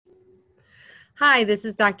Hi, this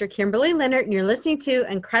is Dr. Kimberly Leonard, and you're listening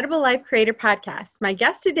to Incredible Life Creator Podcast. My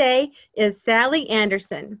guest today is Sally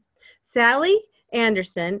Anderson. Sally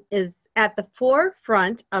Anderson is at the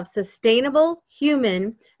forefront of sustainable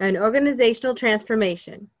human and organizational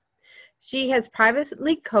transformation. She has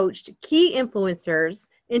privately coached key influencers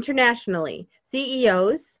internationally,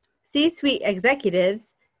 CEOs, C-suite executives,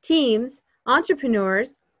 teams,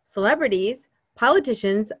 entrepreneurs, celebrities,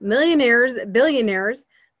 politicians, millionaires, billionaires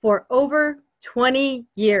for over 20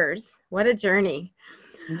 years. What a journey.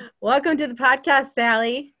 Welcome to the podcast,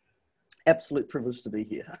 Sally. Absolute privilege to be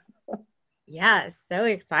here. Yes, so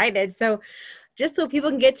excited. So just so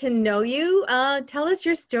people can get to know you, tell us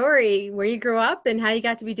your story, where you grew up and how you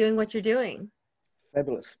got to be doing what you're doing.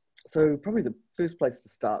 Fabulous. So probably the first place to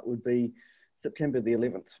start would be September the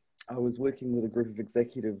 11th. I was working with a group of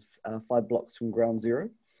executives 5 blocks from Ground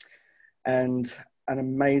Zero, and an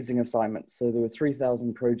amazing assignment. So there were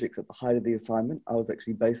 3,000 projects at the height of the assignment. I was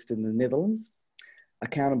actually based in the Netherlands,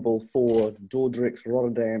 accountable for Dordrecht,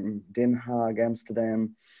 Rotterdam, Den Haag,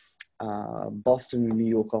 Amsterdam, Boston and New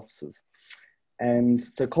York offices. And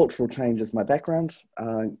so cultural change is my background,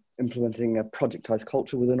 implementing a projectized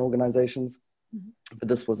culture within organizations. But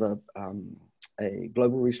this was a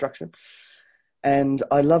global restructure. And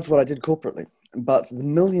I loved what I did corporately, but the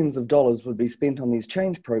millions of dollars would be spent on these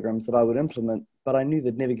change programs that I would implement, but I knew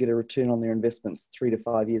they'd never get a return on their investment 3 to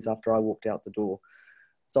 5 years after I walked out the door.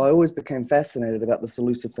 So I always became fascinated about this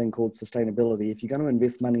elusive thing called sustainability. If you're going to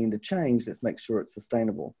invest money into change, let's make sure it's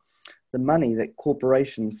sustainable. The money that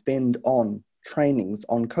corporations spend on trainings,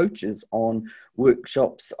 on coaches, on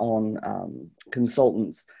workshops, on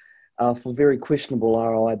consultants, for very questionable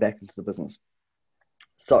ROI back into the business.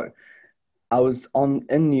 So I was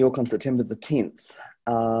in New York on September the 10th,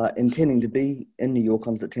 intending to be in New York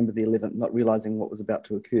on September the 11th, not realizing what was about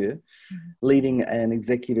to occur, leading an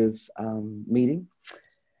executive meeting.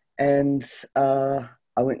 And I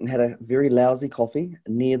went and had a very lousy coffee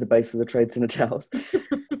near the base of the Trade Center Towers.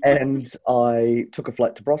 And I took a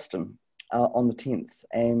flight to Boston on the 10th.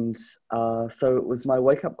 And so it was my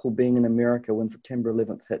wake-up call being in America when September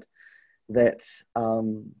 11th hit, that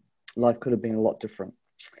life could have been a lot different.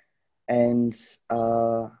 And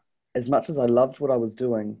as much as I loved what I was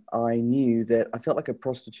doing, I knew that I felt like a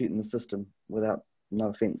prostitute in the system, no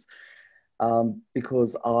offense,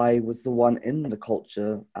 because I was the one in the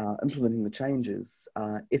culture implementing the changes.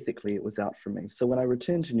 Ethically, it was out for me. So when I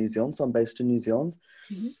returned to New Zealand, so I'm based in New Zealand,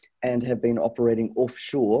 and have been operating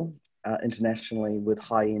offshore internationally with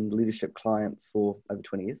high-end leadership clients for over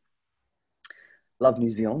 20 years. Love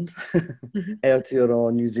New Zealand.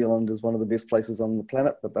 Aotearoa, New Zealand is one of the best places on the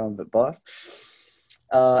planet, but I'm a bit biased.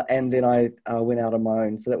 And then I went out on my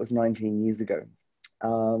own. So that was 19 years ago.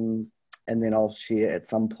 And then I'll share at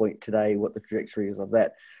some point today what the trajectory is of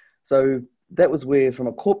that. So that was where, from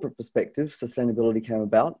a corporate perspective, sustainability came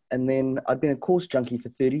about. And then I'd been a course junkie for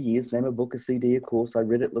 30 years, name a book, a CD, a course. I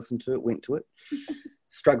read it, listened to it, went to it,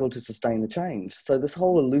 struggled to sustain the change. So this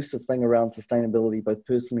whole elusive thing around sustainability, both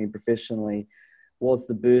personally and professionally, was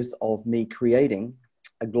the birth of me creating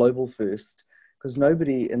a global first, because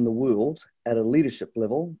nobody in the world at a leadership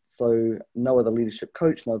level, so no other leadership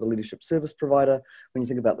coach, no other leadership service provider, when you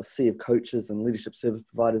think about the sea of coaches and leadership service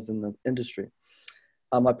providers in the industry,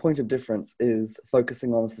 my point of difference is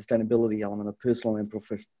focusing on the sustainability element of personal and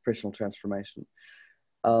professional transformation.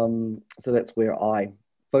 So that's where I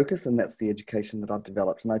focus, and that's the education that I've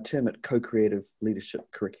developed, and I term it co-creative leadership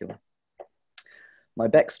curriculum. My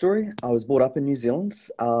backstory: I was brought up in New Zealand,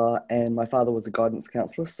 and my father was a guidance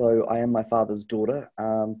counsellor, so I am my father's daughter.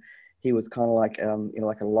 He was kind of like,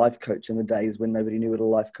 like a life coach in the days when nobody knew what a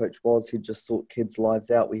life coach was. He just sought kids' lives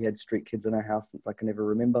out. We had street kids in our house since I can ever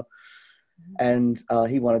remember. And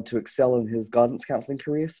he wanted to excel in his guidance counselling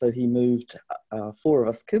career, so he moved 4 of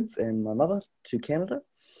us kids and my mother to Canada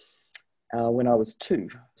when I was 2.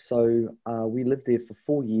 So we lived there for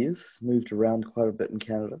 4 years, moved around quite a bit in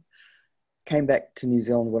Canada. Came back to New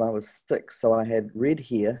Zealand when I was 6, so I had red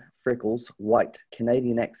hair, freckles, white,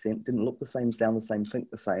 Canadian accent, didn't look the same, sound the same, think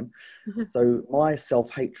the same. So my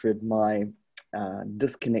self-hatred, my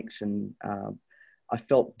disconnection, I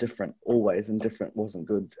felt different always, and different wasn't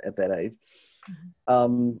good at that age.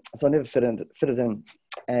 So I never fitted in.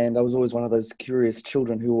 And I was always one of those curious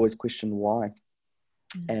children who always questioned why.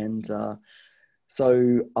 And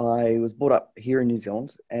so I was brought up here in New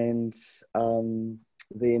Zealand, and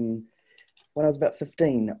then when I was about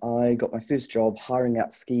 15, I got my first job hiring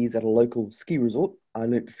out skis at a local ski resort. I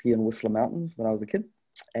learned to ski on Whistler Mountain when I was a kid,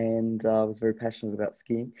 and I was very passionate about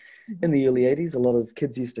skiing. In the early 80s, a lot of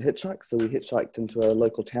kids used to hitchhike, so we hitchhiked into a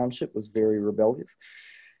local township, was very rebellious.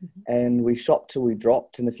 And we shopped till we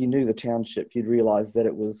dropped. And if you knew the township, you'd realize that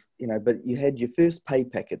it was, but you had your first pay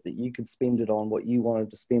packet that you could spend it on what you wanted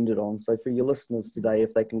to spend it on. So for your listeners today,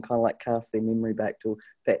 if they can kind of like cast their memory back to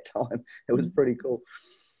that time, it was pretty cool.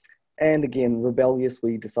 And again, rebellious,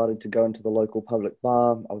 we decided to go into the local public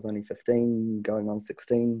bar. I was only 15, going on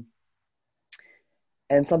 16.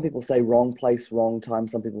 And some people say wrong place, wrong time.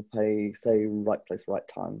 Some people say right place, right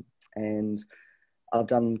time. And I've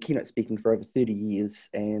done keynote speaking for over 30 years.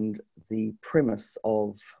 And the premise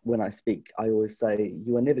of when I speak, I always say,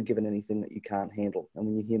 you are never given anything that you can't handle. And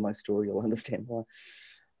when you hear my story, you'll understand why.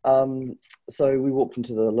 So we walked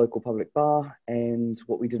into the local public bar, and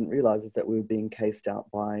what we didn't realize is that we were being cased out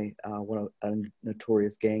by a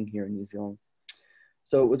notorious gang here in New Zealand.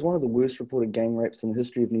 So it was one of the worst reported gang rapes in the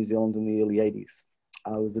history of New Zealand in the early 80s.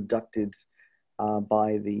 I was abducted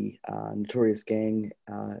by the notorious gang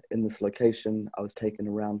in this location. I was taken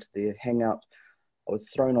around to their hangout. I was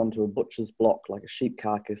thrown onto a butcher's block like a sheep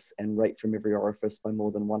carcass and raped from every orifice by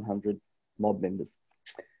more than 100 mob members.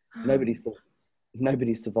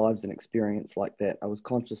 Nobody survives an experience like that. I was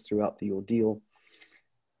conscious throughout the ordeal.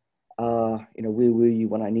 Where were you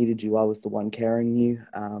when I needed you? I was the one carrying you.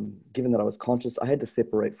 Given that I was conscious, I had to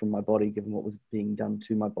separate from my body given what was being done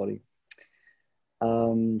to my body.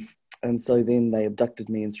 And so then they abducted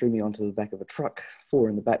me and threw me onto the back of a truck, 4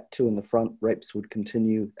 in the back, 2 in the front. Rapes would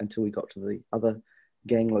continue until we got to the other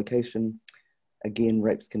gang location. Again,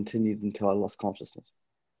 rapes continued until I lost consciousness.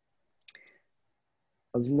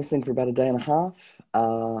 I was missing for about a day and a half.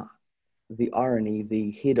 The irony,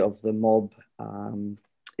 the head of the mob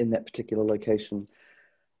in that particular location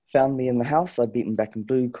found me in the house. I'd beaten back in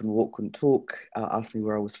blue, couldn't walk, couldn't talk, asked me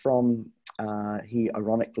where I was from. He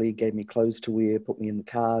ironically gave me clothes to wear, put me in the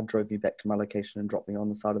car, drove me back to my location and dropped me on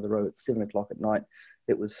the side of the road at 7 o'clock at night.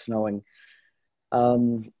 It was snowing.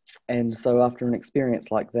 And so after an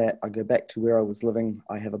experience like that, I go back to where I was living.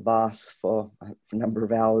 I have a bath for a number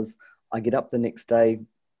of hours. I get up the next day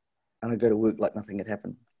and I go to work like nothing had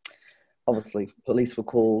happened. Obviously, police were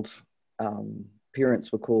called,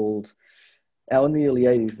 parents were called. Now, in the early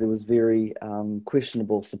 80s, there was very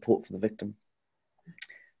questionable support for the victim.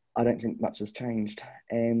 I don't think much has changed.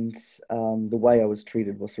 And the way I was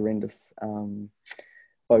treated was horrendous.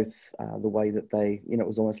 Both the way that they, it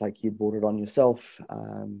was almost like you brought it on yourself.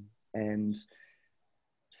 And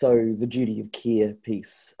so the duty of care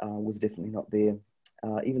piece was definitely not there.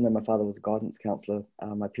 Even though my father was a guidance counsellor,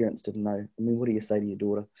 my parents didn't know. I mean, what do you say to your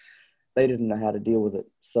daughter? They didn't know how to deal with it.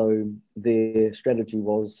 So their strategy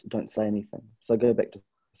was, don't say anything. So go back to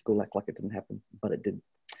school, act like it didn't happen, but it did.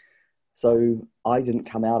 So I didn't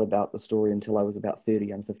come out about the story until I was about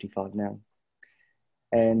 30. I'm 55 now.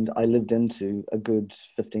 And I lived into a good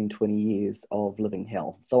 15, 20 years of living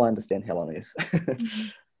hell. So I understand hell on earth. Mm-hmm.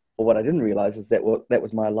 But what I didn't realize is that that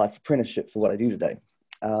was my life apprenticeship for what I do today.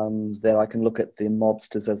 That I can look at the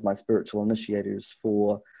mobsters as my spiritual initiators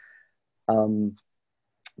for,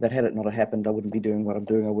 that had it not happened, I wouldn't be doing what I'm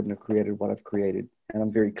doing. I wouldn't have created what I've created. And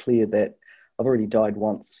I'm very clear that I've already died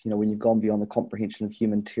once. When you've gone beyond the comprehension of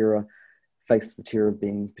human terror, faced the terror of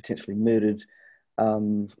being potentially murdered,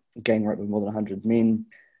 gang rape with more than 100 men,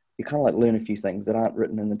 you kind of like learn a few things that aren't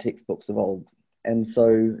written in the textbooks of old. And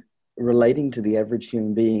so relating to the average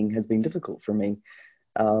human being has been difficult for me,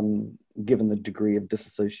 given the degree of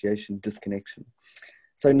disassociation, disconnection.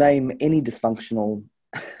 So name any dysfunctional,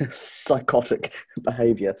 psychotic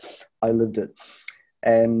behavior, I lived it.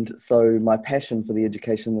 And so my passion for the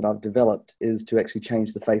education that I've developed is to actually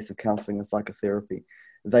change the face of counselling and psychotherapy.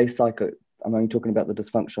 I'm only talking about the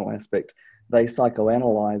dysfunctional aspect. They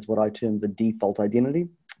psychoanalyze what I term the default identity,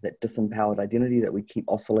 that disempowered identity that we keep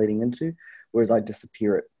oscillating into, whereas I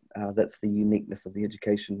disappear it. That's the uniqueness of the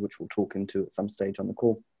education, which we'll talk into at some stage on the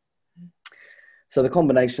call. So the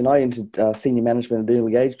combination, I entered senior management at an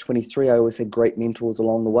early age, 23. I always had great mentors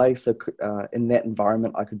along the way. So in that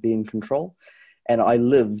environment, I could be in control. And I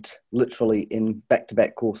lived literally in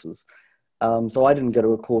back-to-back courses. So I didn't go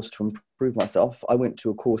to a course to improve myself. I went to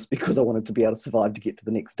a course because I wanted to be able to survive to get to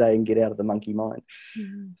the next day and get out of the monkey mind.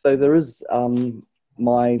 Mm-hmm. So there is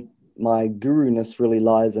my guru-ness really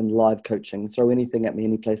lies in live coaching. Throw anything at me,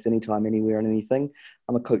 any place, anytime, anywhere, and anything.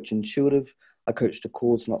 I'm a coach intuitive. I coach to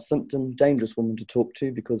cause, not symptom. Dangerous woman to talk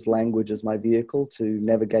to because language is my vehicle to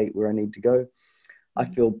navigate where I need to go. I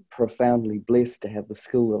feel profoundly blessed to have the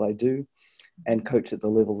skill that I do and coach at the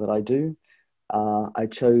level that I do. I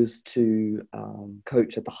chose to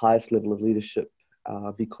coach at the highest level of leadership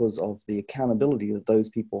because of the accountability that those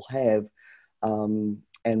people have and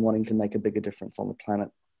wanting to make a bigger difference on the planet.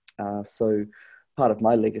 So part of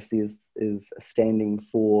my legacy is standing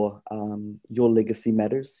for your legacy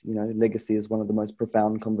matters. You know, legacy is one of the most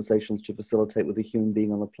profound conversations to facilitate with a human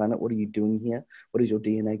being on the planet. What are you doing here? What is your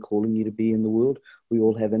DNA calling you to be in the world? We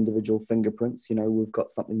all have individual fingerprints. You know, we've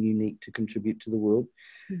got something unique to contribute to the world.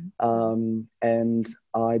 And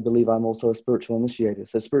I believe I'm also a spiritual initiator.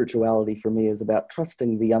 So spirituality for me is about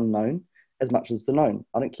trusting the unknown as much as the known.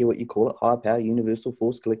 I don't care what you call it: higher power, universal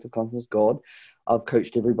force, collective consciousness, God. I've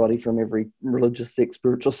coached everybody from every religious sect,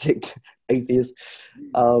 spiritual sect, atheist,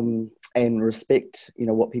 and respect, you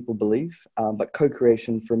know, what people believe. But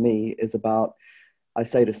co-creation for me is about, I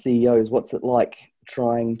say to CEOs, what's it like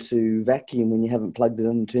trying to vacuum when you haven't plugged it in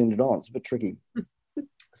and turned it on? It's a bit tricky.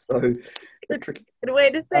 So, a bit tricky. Good way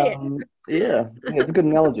to say it. Yeah, it's a good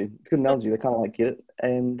analogy. It's a good analogy. They kind of like get it.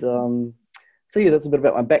 And so yeah, that's a bit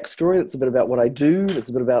about my backstory. That's a bit about what I do. That's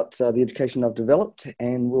a bit about the education I've developed,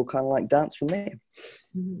 and we'll kind of like dance from there.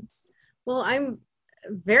 Well, I'm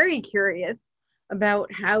very curious about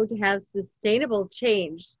how to have sustainable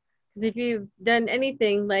change. Because if you've done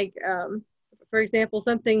anything like, for example,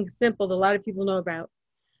 something simple that a lot of people know about,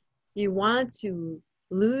 you want to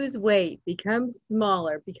lose weight, become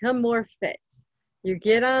smaller, become more fit. You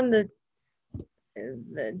get on the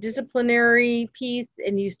disciplinary piece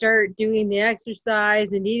and you start doing the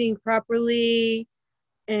exercise and eating properly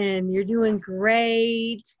and you're doing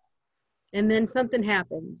great, and then something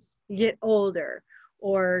happens, you get older,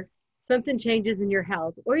 or something changes in your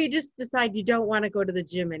health, or you just decide you don't want to go to the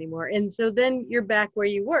gym anymore, and so then you're back where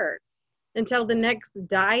you were until the next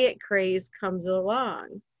diet craze comes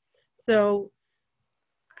along. So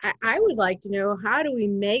I would like to know, how do we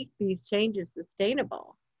make these changes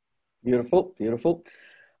sustainable? Beautiful, beautiful.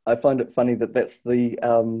 I find it funny that that's the,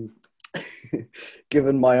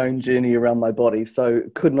 given my own journey around my body, so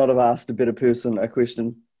could not have asked a better person a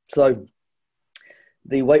question. So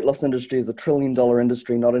the weight loss industry is $1 trillion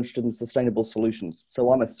industry, not interested in sustainable solutions.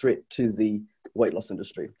 So I'm a threat to the weight loss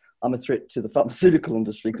industry. I'm a threat to the pharmaceutical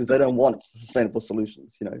industry because they don't want sustainable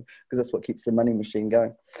solutions, you know, because that's what keeps the money machine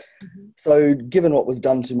going. So given what was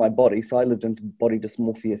done to my body, so I lived into body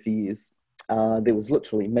dysmorphia for years. There was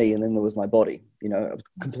literally me, and then there was my body, you know,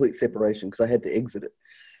 a complete separation because I had to exit it.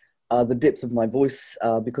 The depth of my voice,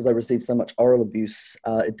 because I received so much oral abuse,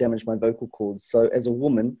 it damaged my vocal cords. So as a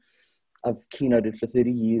woman, I've keynoted for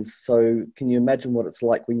 30 years. So can you imagine what it's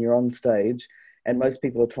like when you're on stage and most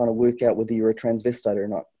people are trying to work out whether you're a transvestite or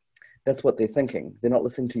not? That's what they're thinking. They're not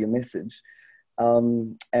listening to your message.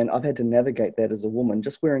 And I've had to navigate that as a woman.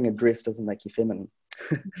 Just wearing a dress doesn't make you feminine.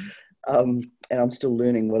 And I'm still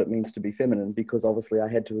learning what it means to be feminine, because obviously I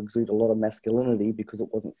had to exude a lot of masculinity because it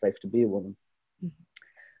wasn't safe to be a woman.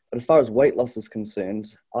 But as far as weight loss is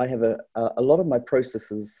concerned, I have a lot of my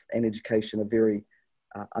processes and education are very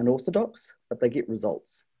unorthodox, but they get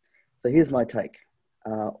results. So here's my take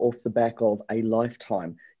off the back of a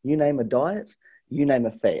lifetime. You name a diet, you name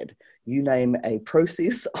a fad, you name a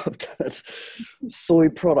process, I've done it. Soy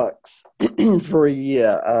products for a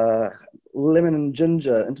year, lemon and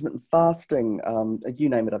ginger, intermittent fasting, you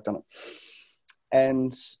name it, I've done it.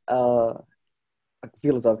 And I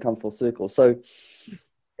feel as I've come full circle. So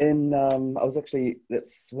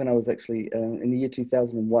that's when I was actually in the year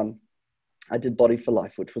 2001, I did Body for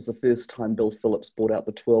Life, which was the first time Bill Phillips brought out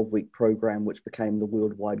the 12-week program, which became the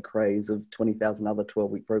worldwide craze of 20,000 other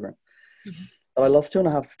 12-week programs. But I lost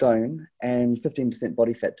 2.5 stone and 15%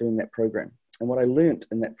 body fat doing that program. And what I learned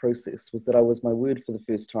in that process was that I was my word for the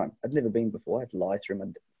first time. I'd never been before. I'd lie through my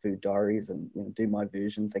food diaries and, you know, do my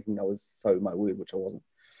version thinking I was so my word, which I wasn't.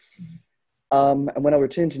 And when I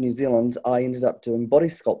returned to New Zealand, I ended up doing body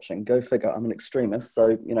sculpting. Go figure, I'm an extremist.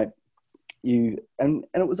 So, you know, and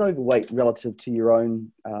it was overweight relative to your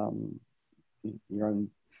own. So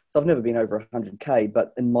I've never been over 100K,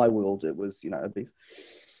 but in my world, it was, you know, obese.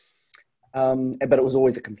 But it was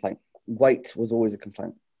always a complaint. Weight was always a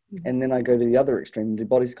complaint. And then I go to the other extreme and do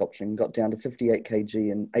body sculpting, got down to 58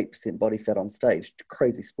 kg and 8% body fat on stage.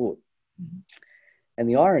 Crazy sport. And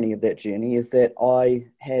the irony of that journey is that I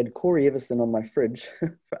had Corey Everson on my fridge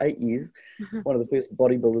for 8 years, one of the first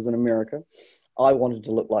bodybuilders in America. I wanted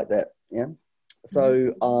to look like that, yeah?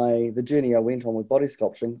 So the journey I went on with body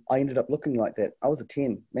sculpting, I ended up looking like that. I was a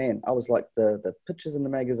 10, man. I was like the pictures in the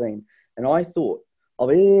magazine. And I thought of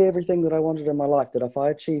everything that I wanted in my life, that if I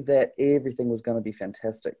achieved that, everything was going to be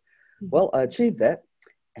fantastic. Well, I achieved that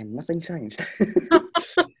and nothing changed.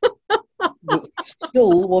 It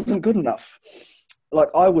still wasn't good enough. Like,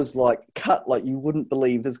 I was like cut like you wouldn't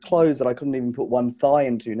believe. There's clothes that I couldn't even put one thigh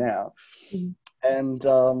into now. And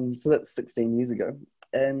so that's 16 years ago.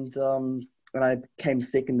 And I came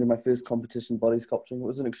second in my first competition, body sculpting. It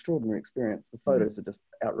was an extraordinary experience. The photos are just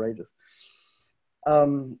outrageous.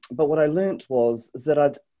 But what I learnt is that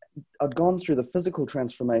I'd gone through the physical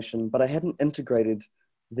transformation, but I hadn't integrated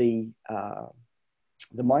the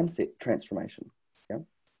mindset transformation, yeah?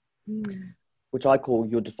 Which I call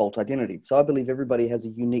your default identity. So I believe everybody has a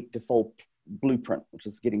unique default blueprint, which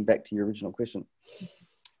is getting back to your original question.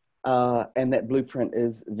 And that blueprint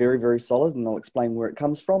is very, very solid, and I'll explain where it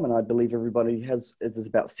comes from. And I believe everybody there's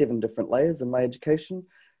about 7 different layers in my education.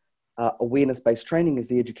 Awareness-based training is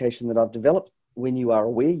the education that I've developed. When you are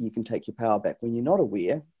aware, you can take your power back. When you're not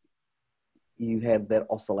aware, you have that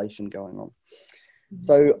oscillation going on.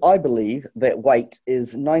 So I believe that weight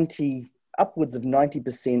is upwards of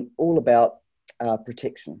 90% all about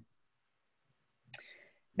protection.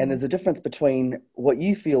 And there's a difference between what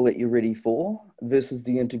you feel that you're ready for versus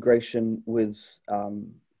the integration with, for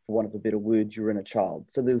want of a better word, your inner child.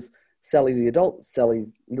 So there's Sally the adult,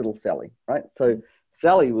 little Sally, right? So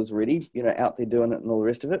Sally was ready, out there doing it and all the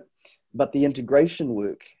rest of it, but the integration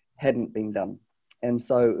work hadn't been done. And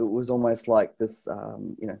so it was almost like this,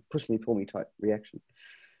 push me, pull me type reaction.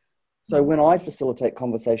 So when I facilitate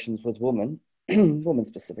conversations with women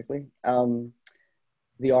specifically,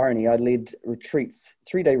 the irony, I led retreats,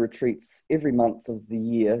 3-day retreats every month of the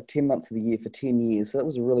year, 10 months of the year for 10 years. So that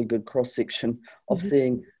was a really good cross-section of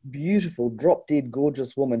seeing beautiful, drop-dead,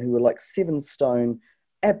 gorgeous women who were like 7 stone,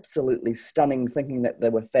 absolutely stunning, thinking that they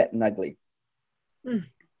were fat and ugly.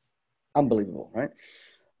 Unbelievable, right?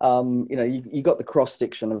 You got the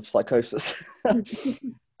cross-section of psychosis.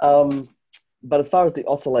 But as far as the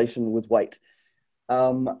oscillation with weight,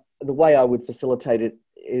 the way I would facilitate it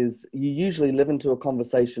is you usually live into a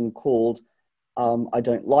conversation called, I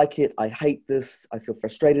don't like it, I hate this, I feel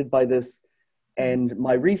frustrated by this. And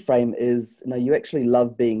my reframe is, no, you actually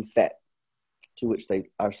love being fat. To which they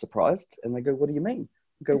are surprised and they go, what do you mean?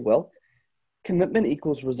 I go, well, commitment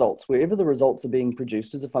equals results. Wherever the results are being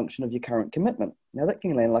produced is a function of your current commitment. Now that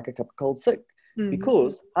can land like a cup of cold sick,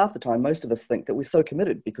 because half the time most of us think that we're so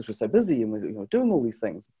committed because we're so busy and we're doing all these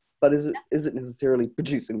things, but is it necessarily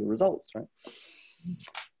producing the results, right?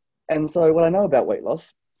 And so what I know about weight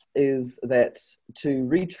loss is that to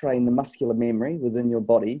retrain the muscular memory within your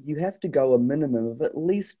body, you have to go a minimum of at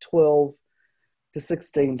least 12 to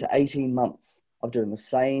 16 to 18 months of doing the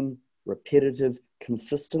same repetitive,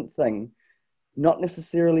 consistent thing. Not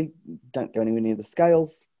necessarily, don't go anywhere near the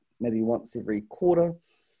scales, maybe once every quarter,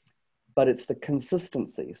 but it's the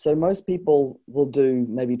consistency. So most people will do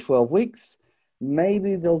maybe 12 weeks,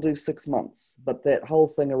 maybe they'll do 6 months, but that whole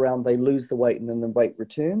thing around they lose the weight and then the weight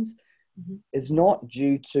returns is not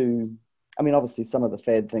due to, obviously some of the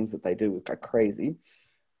fad things that they do are crazy,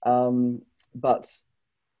 but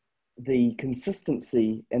the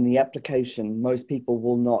consistency and the application, most people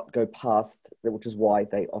will not go past, which is why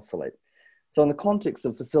they oscillate. So in the context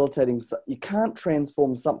of facilitating, you can't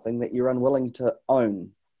transform something that you're unwilling to own.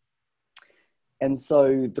 And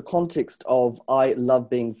so the context of, I love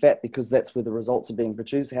being fat because that's where the results are being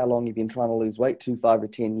produced. How long have you been trying to lose weight? 2, 5, or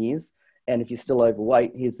 10 years. And if you're still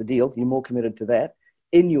overweight, here's the deal. You're more committed to that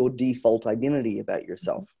in your default identity about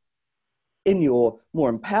yourself. In your more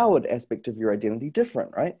empowered aspect of your identity,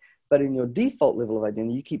 different, right? But in your default level of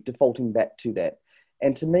identity, you keep defaulting back to that.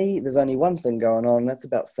 And to me, there's only one thing going on, and that's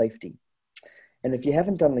about safety. And if you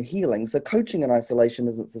haven't done the healing, so coaching in isolation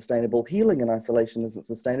isn't sustainable, healing in isolation isn't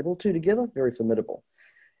sustainable, 2 together, very formidable.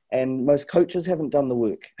 And most coaches haven't done the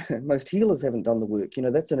work. Most healers haven't done the work.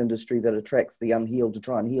 That's an industry that attracts the unhealed to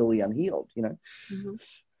try and heal the unhealed, Don't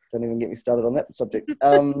even get me started on that subject.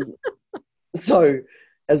 So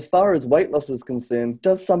as far as weight loss is concerned,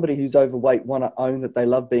 does somebody who's overweight want to own that they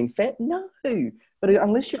love being fat? No. But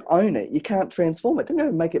unless you own it, you can't transform it. Don't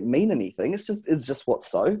go make it mean anything. It's just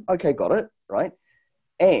what's so. Okay, got it, right?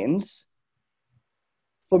 And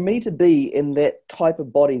for me to be in that type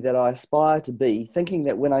of body that I aspire to be, thinking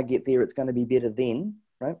that when I get there, it's going to be better then,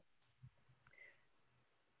 right?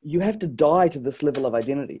 You have to die to this level of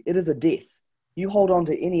identity. It is a death. You hold on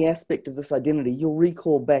to any aspect of this identity, you'll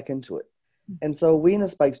recall back into it. And so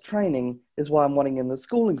awareness-based training is why I'm wanting in the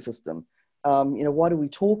schooling system. Why do we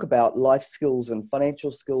talk about life skills and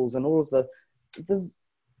financial skills and all of it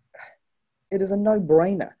is a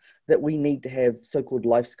no-brainer that we need to have so-called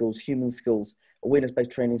life skills, human skills, awareness-based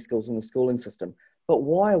training skills in the schooling system. But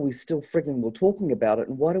why are we still frigging talking about it?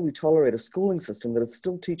 And why do we tolerate a schooling system that is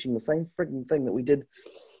still teaching the same frigging thing that we did,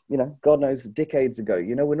 God knows, decades ago?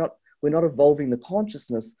 We're not evolving the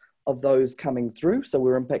consciousness of those coming through. So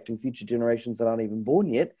we're impacting future generations that aren't even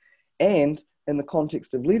born yet. And in the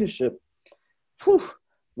context of leadership,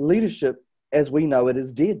 leadership as we know it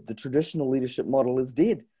is dead. The traditional leadership model is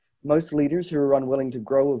dead. Most leaders who are unwilling to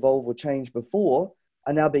grow, evolve, or change before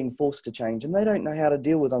are now being forced to change, and they don't know how to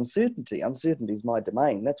deal with uncertainty. Uncertainty is my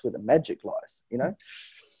domain. That's where the magic lies,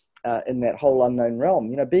 in that whole unknown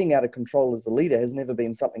realm. Being out of control as a leader has never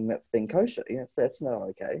been something that's been kosher. That's not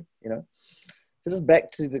okay, So just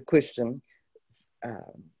back to the question,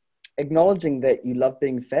 acknowledging that you love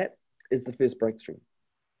being fat is the first breakthrough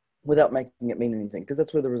without making it mean anything, because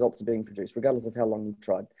that's where the results are being produced, regardless of how long you've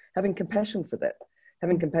tried. Having compassion for that,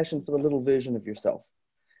 having compassion for the little version of yourself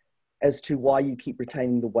as to why you keep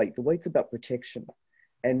retaining the weight. The weight's about protection,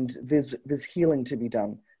 and there's healing to be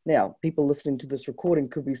done. Now, people listening to this recording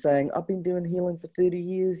could be saying, I've been doing healing for 30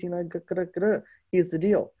 years, Here's the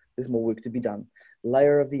deal. There's more work to be done.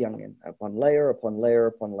 Layer of the onion, upon layer, upon layer,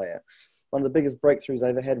 upon layer. One of the biggest breakthroughs I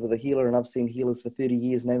ever had with a healer, and I've seen healers for 30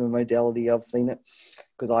 years, name a modality, I've seen it,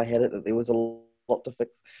 because I had it, that there was a lot to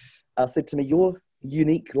fix, said to me, your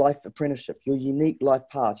unique life apprenticeship, your unique life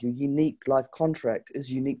path, your unique life contract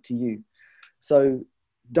is unique to you. So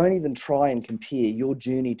don't even try and compare your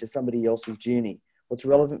journey to somebody else's journey. What's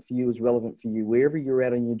relevant for you is relevant for you. Wherever you're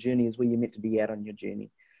at on your journey is where you're meant to be at on your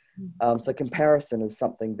journey. So comparison is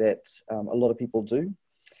something that a lot of people do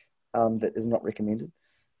that is not recommended,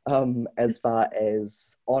 as far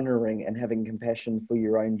as honoring and having compassion for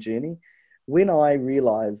your own journey. When I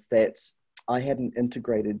realized that I hadn't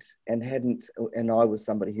integrated and I was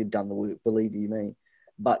somebody who'd done the work, believe you me,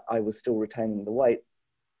 but I was still retaining the weight.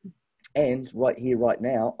 And right here, right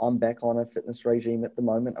now, I'm back on a fitness regime at the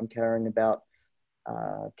moment. I'm carrying about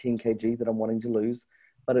 10 kg that I'm wanting to lose,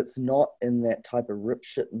 but it's not in that type of rip,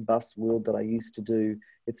 shit and bust world that I used to do.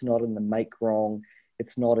 It's not in the make wrong.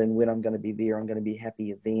 It's not in when I'm going to be there, I'm going to be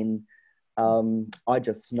happier then. I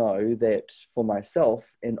just know that for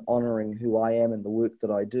myself, in honoring who I am and the work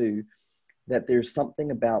that I do, that there's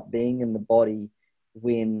something about being in the body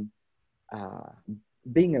when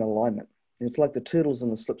being in alignment. It's like the turtles in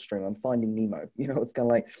the slipstream. I'm finding Nemo. It's kind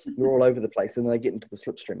of like you're all over the place, and then they get into the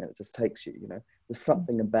slipstream and it just takes you. There's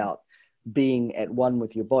something about being at one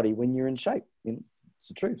with your body when you're in shape. It's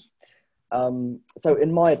the truth. So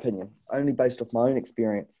in my opinion, only based off my own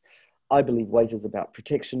experience, I believe weight is about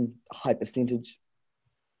protection, a high percentage,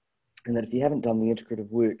 and that if you haven't done the integrative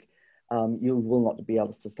work, you will not be able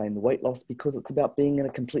to sustain the weight loss, because it's about being in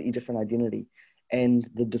a completely different identity. And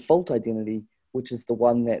the default identity, which is the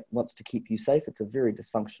one that wants to keep you safe, it's a very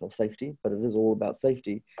dysfunctional safety, but it is all about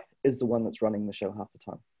safety, is the one that's running the show half the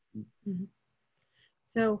time. Mm-hmm.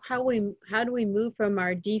 So how do we move from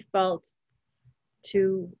our default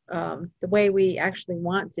to the way we actually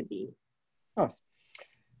want to be? Nice.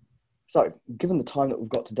 So given the time that we've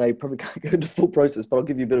got today, probably can't go into full process, but I'll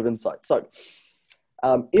give you a bit of insight. So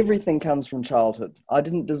everything comes from childhood. I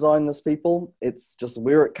didn't design this, people. It's just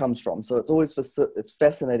where it comes from. So it's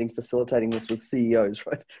fascinating facilitating this with CEOs,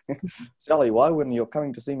 right? Sally, why when you're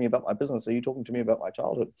coming to see me about my business, are you talking to me about my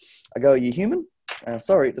childhood? I go, are you human?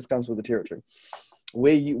 Sorry, it just comes with the territory.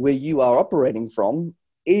 Where you are operating from,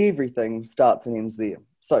 everything starts and ends there.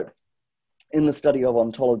 So in the study of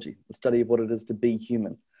ontology, the study of what it is to be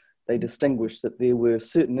human, they distinguished that there were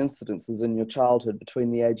certain incidences in your childhood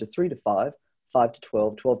between the age of 3 to 5, 5 to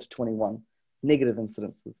 12, 12 to 21, negative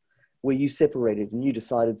incidences, where you separated and you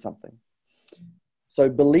decided something. So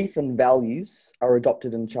belief and values are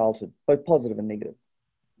adopted in childhood, both positive and negative.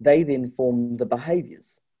 They then form the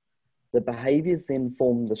behaviors. The behaviors then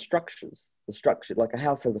form the structures. The structure, like a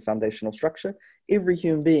house has a foundational structure, every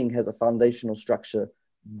human being has a foundational structure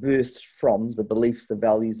burst from the beliefs, the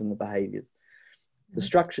values, and the behaviors. The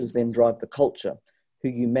structures then drive the culture, who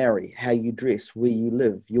you marry, how you dress, where you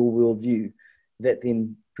live, your worldview, that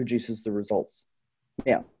then produces the results.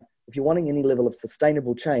 Now, if you're wanting any level of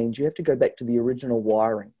sustainable change, you have to go back to the original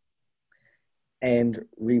wiring and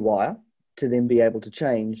rewire to then be able to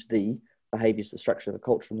change the behaviors, the structure, the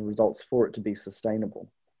culture, and the results for it to be sustainable.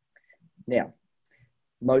 Now,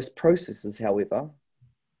 most processes, however,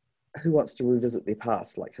 who wants to revisit their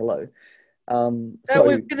past? Like, hello. That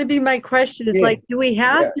was going to be my question. It's like, do we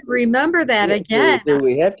have to remember that again? Do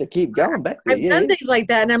we have to keep going back there? I've done things like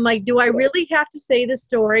that, and I'm like, do I really have to say the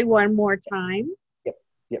story one more time?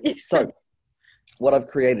 Yep. So what I've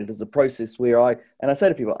created is a process where I say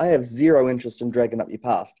to people, I have zero interest in dragging up your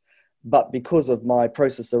past, but because of my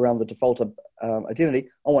process around the default identity,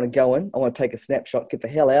 I want to go in, I want to take a snapshot, get the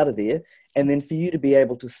hell out of there, and then for you to be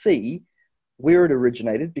able to see where it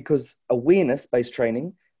originated, because awareness-based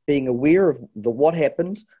training, being aware of what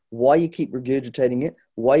happened, why you keep regurgitating it,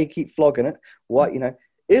 why you keep flogging it,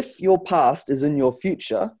 if your past is in your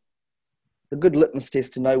future, the good litmus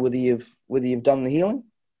test to know whether you've done the healing.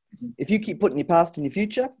 If you keep putting your past in your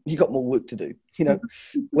future, you got more work to do.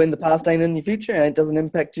 When the past ain't in your future and it doesn't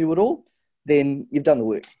impact you at all, then you've done the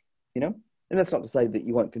work. And that's not to say that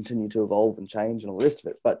you won't continue to evolve and change and all the rest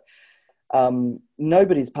of it, but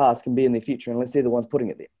nobody's past can be in their future unless they're the ones putting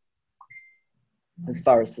it there, as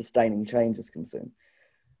far as sustaining change is concerned.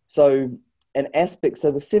 So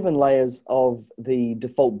so the 7 layers of the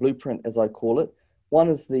default blueprint, as I call it, one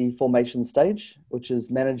is the formation stage, which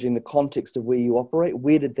is managing the context of where you operate.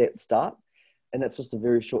 Where did that start? And that's just a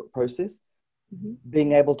very short process. Mm-hmm.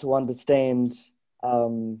 Being able to understand,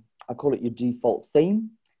 I call it your default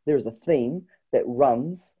theme. There is a theme that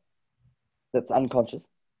runs, that's unconscious,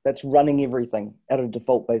 that's running everything at a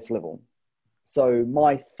default base level. So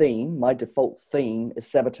my default theme is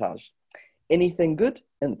sabotage. Anything good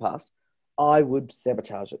in the past, I would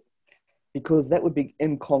sabotage it because that would be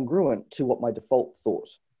incongruent to what my default thought,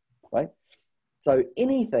 right? So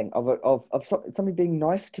anything of somebody being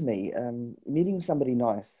nice to me, meeting somebody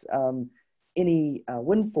nice, any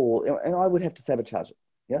windfall, and I would have to sabotage it,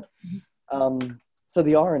 yeah? Mm-hmm. So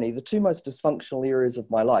the irony, the 2 most dysfunctional areas of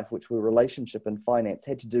my life, which were relationship and finance,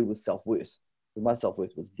 had to do with self-worth. My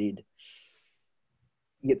self-worth was dead.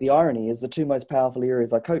 Yet the irony is the 2 most powerful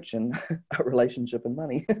areas I coach in are relationship and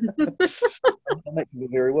money. That makes me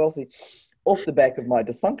very wealthy off the back of my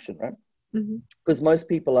dysfunction, right? Mm-hmm. Because most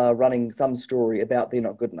people are running some story about they're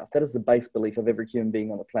not good enough. That is the base belief of every human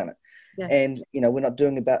being on the planet. Yeah. And, we're not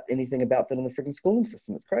doing anything about that in the freaking schooling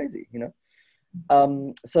system. It's crazy,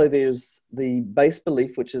 So there's the base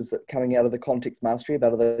belief, which is coming out of the context mastery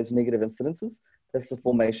about those negative incidences. That's the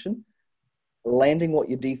formation. Landing what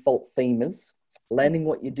your default theme is. Landing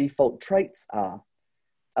what your default traits are.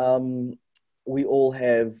 We all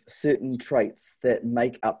have certain traits that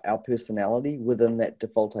make up our personality within that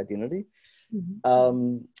default identity.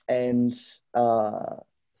 Mm-hmm.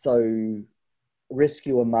 So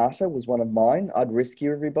rescue a martyr was one of mine. I'd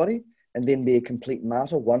rescue everybody and then be a complete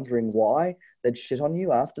martyr, wondering why they'd shit on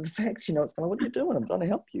you after the fact. It's kind of, what are you doing? I'm trying to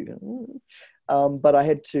help you. But I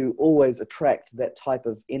had to always attract that type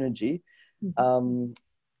of energy.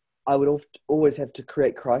 I would always have to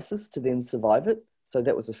create crisis to then survive it. So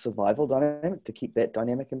that was a survival dynamic to keep that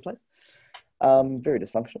dynamic in place. Very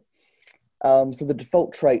dysfunctional. So the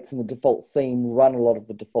default traits and the default theme run a lot of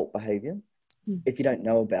the default behavior. If you don't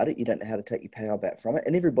know about it, you don't know how to take your power back from it.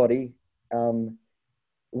 And everybody,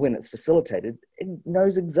 when it's facilitated, it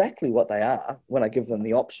knows exactly what they are when I give them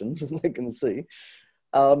the options and they can see.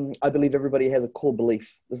 I believe everybody has a core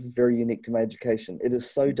belief. This is very unique to my education. It is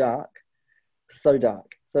so dark, so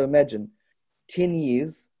dark. So imagine 10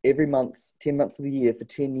 years, every month, 10 months of the year for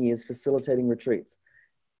 10 years, facilitating retreats.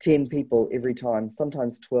 10 people every time,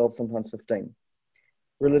 sometimes 12, sometimes 15,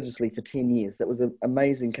 religiously for 10 years. That was an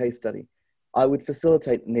amazing case study. I would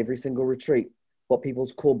facilitate in every single retreat what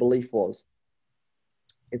people's core belief was.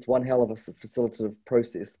 It's one hell of a facilitative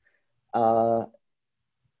process.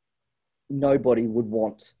 Nobody would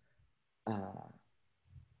want,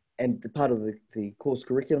 and the part of the course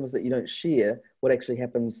curriculum is that you don't share what actually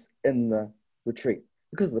happens in the retreat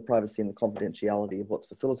because of the privacy and the confidentiality of what's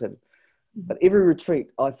facilitated. But every retreat,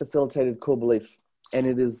 I facilitated core belief, and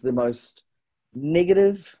it is the most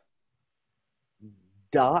negative,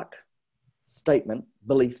 dark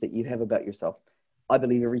belief that you have about yourself. I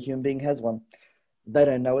believe every human being has one. They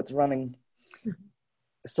don't know it's running.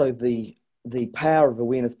 So the power of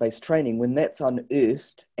awareness-based training, when that's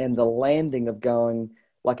unearthed, and the landing of going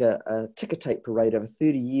like a ticker tape parade over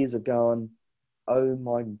 30 years of going, oh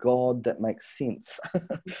my God, that makes sense.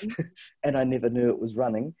 And I never knew it was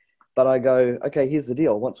running. But I go, okay, here's the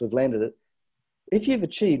deal. Once we've landed it, if you've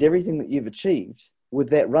achieved everything that you've achieved with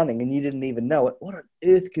that running and you didn't even know it, what on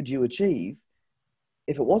earth could you achieve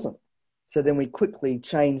if it wasn't? So then we quickly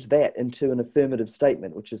change that into an affirmative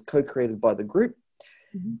statement, which is co-created by the group.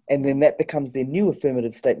 And then that becomes their new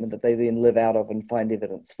affirmative statement that they then live out of and find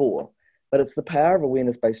evidence for. But it's the power of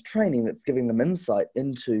awareness-based training that's giving them insight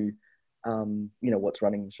into what's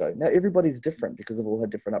running the show. Now, everybody's different because of all their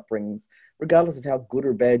different upbringings. Regardless of how good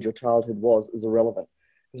or bad your childhood was, is irrelevant.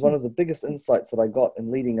 Because one of the biggest insights that I got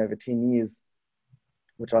in leading over 10 years,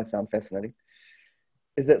 which I found fascinating,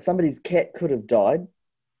 is that somebody's cat could have died,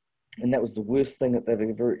 and that was the worst thing that they've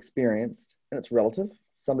ever experienced. And it's relative.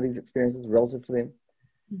 Somebody's experience is relative to them.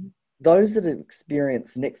 Those that had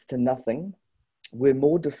experienced next to nothing were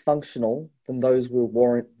more dysfunctional than those who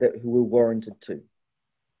were warranted to.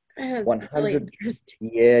 100,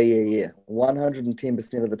 really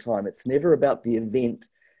 110% of the time. It's never about the event.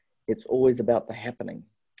 It's always about the happening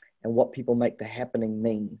and what people make the happening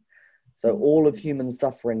mean. So all of human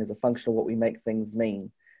suffering is a function of what we make things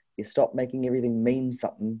mean. You stop making everything mean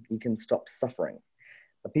something, you can stop suffering.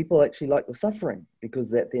 But people actually like the suffering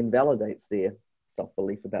because that then validates their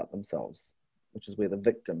self-belief about themselves, which is where the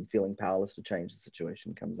victim feeling powerless to change the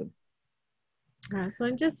situation comes in. So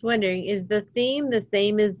I'm just wondering, is the theme the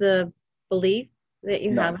same as the belief that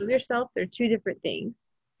you No. have of yourself? They're two different things.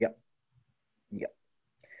 Yep. Yep.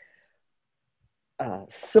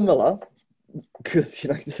 Similar, because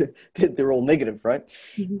they're all negative, right?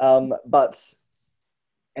 Mhm. But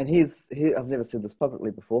and here I've never said this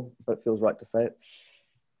publicly before, but it feels right to say it.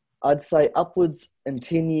 I'd say upwards in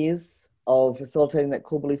 10 years of facilitating that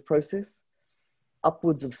core belief process,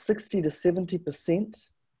 upwards of 60 to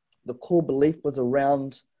 70%, the core belief was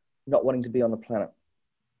around not wanting to be on the planet.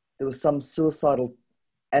 There was some suicidal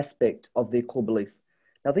aspect of their core belief.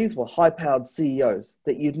 Now, these were high-powered CEOs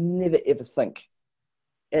that you'd never ever think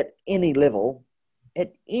at any level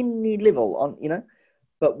on,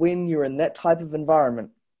 but when you're in that type of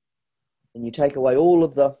environment and you take away all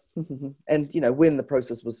of the, and, when the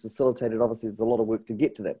process was facilitated, obviously there's a lot of work to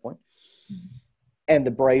get to that point, and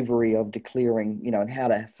the bravery of declaring, and how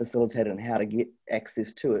to facilitate it and how to get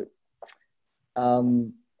access to it.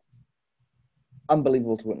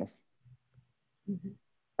 Unbelievable to witness.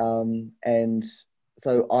 And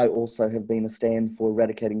so I also have been a stand for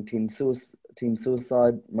eradicating teen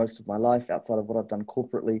suicide most of my life outside of what I've done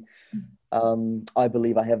corporately. I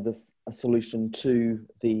believe I have a solution to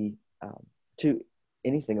to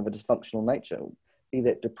anything of a dysfunctional nature, be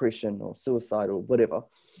that depression or suicide or whatever.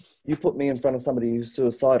 You put me in front of somebody who's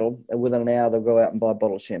suicidal, and within an hour they'll go out and buy a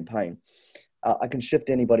bottle of champagne. I can shift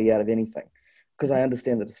anybody out of anything because I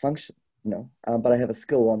understand the dysfunction. But I have a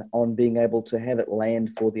skill on being able to have it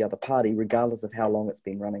land for the other party, regardless of how long it's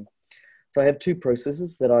been running. So I have two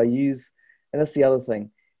processes that I use, and that's the other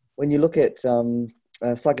thing. When you look at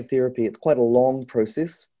psychotherapy, it's quite a long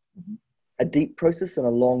process, a deep process and a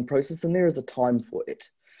long process, and there is a time for it.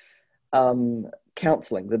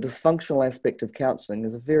 Counseling, the dysfunctional aspect of counseling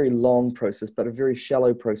is a very long process, but a very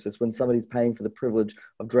shallow process when somebody's paying for the privilege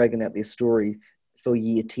of dragging out their story for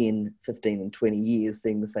year 10, 15, and 20 years,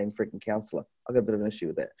 seeing the same freaking counsellor. I've got a bit of an issue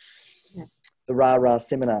with that. Yeah. The rah-rah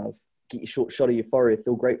seminars, get your short shot of euphoria,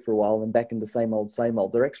 feel great for a while, and back into same old, same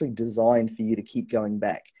old. They're actually designed for you to keep going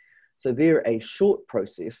back. So they're a short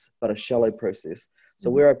process, but a shallow process. So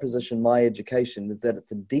where I position my education is that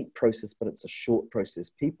it's a deep process, but it's a short process.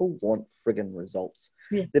 People want friggin' results.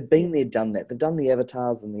 Yeah. They've been there, done that. They've done the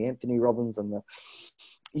avatars and the Anthony Robbins and the,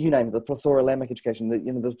 you name it, the plethora of Lamech education,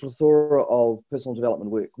 the plethora of personal development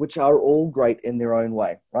work, which are all great in their own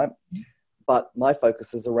way, right? But my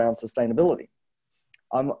focus is around sustainability.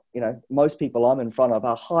 Most people I'm in front of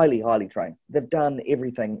are highly, highly trained. They've done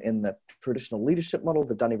everything in the traditional leadership model.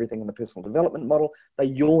 They've done everything in the personal development model. They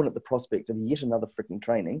yawn at the prospect of yet another freaking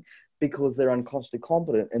training because they're unconsciously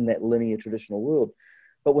competent in that linear traditional world.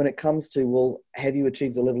 But when it comes to, well, have you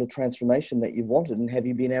achieved the level of transformation that you've wanted and have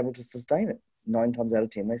you been able to sustain it? 9 times out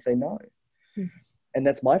of 10, they say no. Mm-hmm. And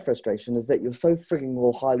that's my frustration, is that you're so frigging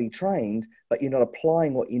well highly trained, but you're not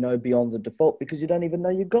applying what you know beyond the default because you don't even know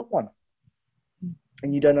you've got one.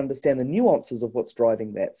 And you don't understand the nuances of what's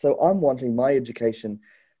driving that. So I'm wanting my education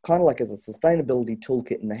kind of like as a sustainability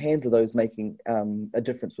toolkit in the hands of those making a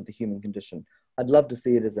difference with the human condition. I'd love to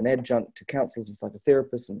see it as an adjunct to counselors and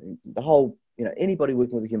psychotherapists and the whole, anybody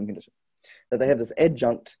working with the human condition, that they have this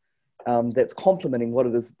adjunct that's complementing what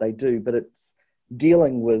it is that they do, but it's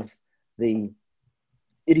dealing with the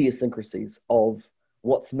idiosyncrasies of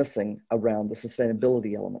what's missing around the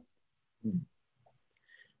sustainability element.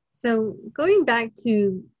 So going back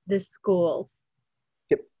to the schools,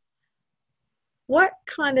 yep. What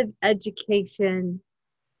kind of education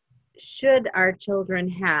should our children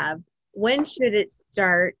have? When should it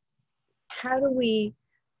start? How do we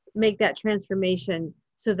make that transformation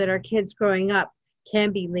so that our kids growing up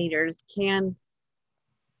can be leaders, can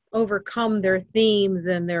overcome their themes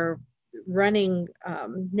and their running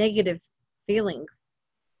negative feelings?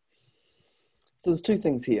 So there's two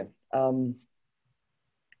things here.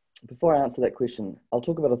 Before I answer that question, I'll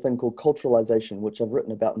talk about a thing called culturalization, which I've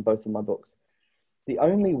written about in both of my books. The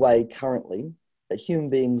only way currently that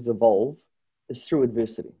human beings evolve is through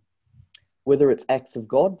adversity. Whether it's acts of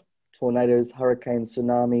God, tornadoes, hurricanes,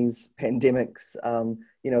 tsunamis, pandemics,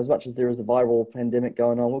 as much as there is a viral pandemic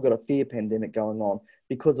going on, we've got a fear pandemic going on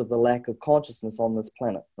because of the lack of consciousness on this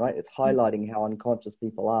planet, right? It's highlighting how unconscious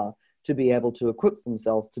people are to be able to equip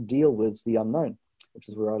themselves to deal with the unknown, which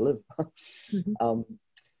is where I live. Mm-hmm.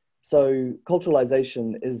 So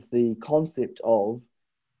culturalization is the concept of,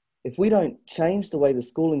 if we don't change the way the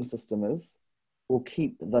schooling system is, we'll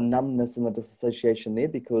keep the numbness and the disassociation there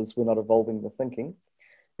because we're not evolving the thinking.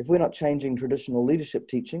 If we're not changing traditional leadership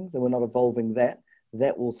teachings and we're not evolving that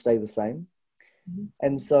will stay the same. Mm-hmm.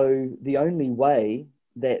 And so the only way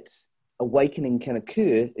that awakening can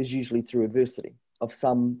occur is usually through adversity of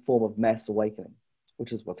some form of mass awakening,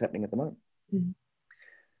 which is what's happening at the moment. Mhm.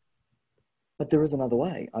 But there is another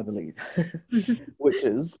way, I believe, Mhm.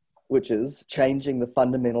 which is changing the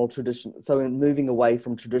fundamental tradition. So in moving away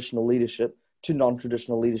from traditional leadership to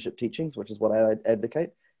non-traditional leadership teachings, which is what I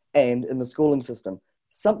advocate, and in the schooling system,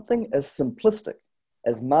 something as simplistic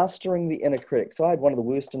as mastering the inner critic. So I had one of the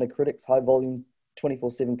worst inner critics, high volume,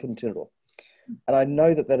 24/7, couldn't turn it off. And I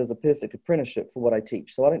know that that is a perfect apprenticeship for what I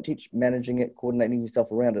teach. So I don't teach managing it, coordinating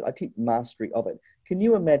yourself around it. I teach mastery of it. Can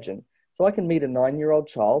you imagine? So I can meet a 9-year-old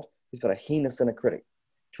child who's got a heinous inner critic,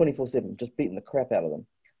 24/7, just beating the crap out of them.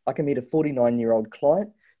 I can meet a 49-year-old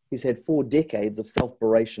client who's had 4 decades of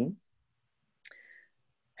self-beration,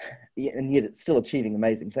 and yet it's still achieving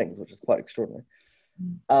amazing things, which is quite extraordinary.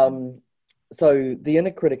 So the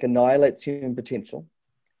inner critic annihilates human potential.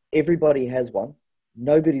 Everybody has one.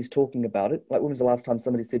 Nobody's talking about it. Like, when was the last time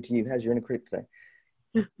somebody said to you, how's your inner critic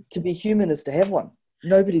today? To be human is to have one.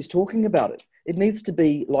 Nobody's talking about it. It needs to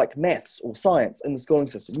be like maths or science in the schooling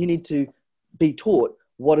system. You need to be taught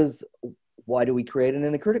why do we create an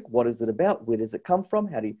inner critic? What is it about? Where does it come from?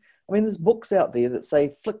 There's books out there that say,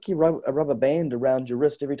 flick a rubber band around your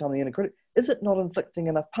wrist every time the inner critic. Is it not inflicting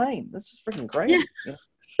enough pain? That's just freaking crazy. Yeah. You know?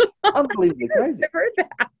 Unbelievably crazy. I've heard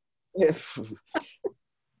that. Yeah.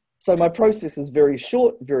 So my process is very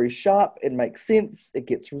short, very sharp. It makes sense. It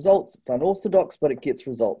gets results. It's unorthodox, but it gets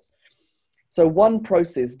results. So one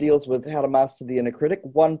process deals with how to master the inner critic.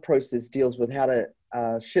 One process deals with how to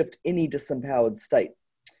shift any disempowered state.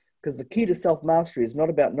 Because the key to self-mastery is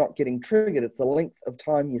not about not getting triggered. It's the length of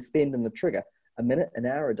time you spend in the trigger. A minute, an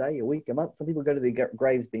hour, a day, a week, a month. Some people go to their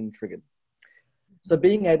graves being triggered. So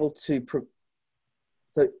being able to...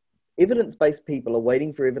 So evidence-based people are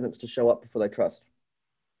waiting for evidence to show up before they trust,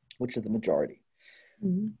 which is the majority.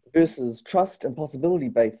 Mm-hmm. Versus trust and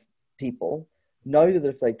possibility-based people know that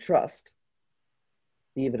if they trust,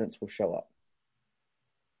 the evidence will show up.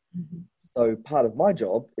 Mm-hmm. So part of my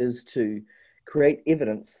job is to create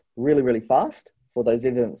evidence really, really fast for those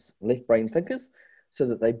evidence left brain thinkers so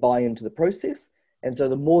that they buy into the process. And so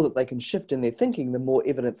the more that they can shift in their thinking, the more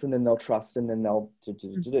evidence, and then they'll trust, and then they'll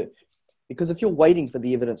do. Because if you're waiting for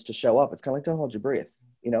the evidence to show up, it's kind of like, don't hold your breath,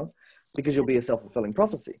 because you'll be a self-fulfilling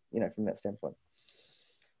prophecy, from that standpoint.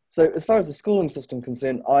 So as far as the schooling system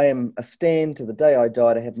concerned, I am a stand to the day I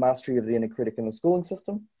die to have mastery of the inner critic in the schooling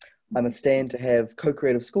system. I'm a stand to have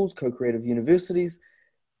co-creative schools, co-creative universities,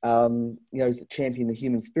 champion the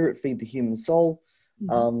human spirit, feed the human soul.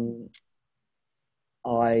 Mm-hmm.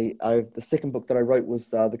 The second book that I wrote was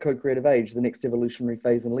The Co-Creative Age, the next evolutionary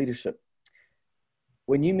phase in leadership.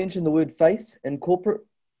 When you mention the word faith in corporate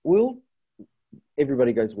world,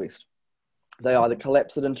 everybody goes west. They either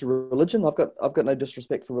collapse it into religion. I've got no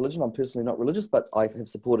disrespect for religion. I'm personally not religious, but I have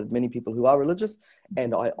supported many people who are religious,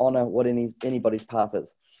 and I honor what anybody's path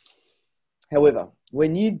is. However,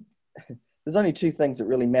 there's only 2 things that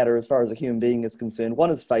really matter as far as a human being is concerned. One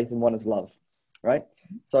is faith and one is love, right?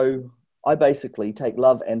 So I basically take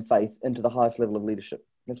love and faith into the highest level of leadership.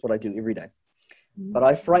 That's what I do every day. But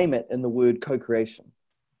I frame it in the word co-creation.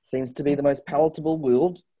 Seems to be the most palatable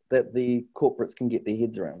word that the corporates can get their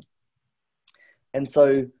heads around. And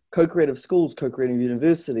so co-creative schools, co-creative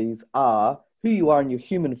universities are who you are in your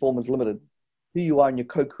human form is limited. Who you are in your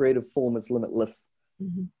co-creative form is limitless.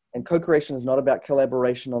 Mm-hmm. And co-creation is not about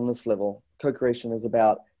collaboration on this level. Co-creation is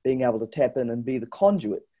about being able to tap in and be the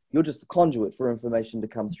conduit. You're just the conduit for information to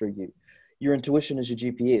come through you. Your intuition is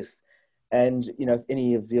your GPS. And, if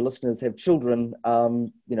any of your listeners have children,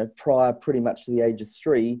 prior pretty much to the age of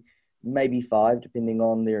 3, maybe 5, depending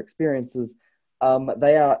on their experiences,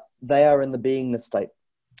 they are in the beingness state.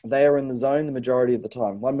 They are in the zone the majority of the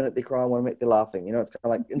time. 1 minute they're crying, 1 minute they're laughing. It's kind of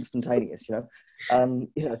like instantaneous,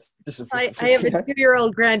 It's just, I have a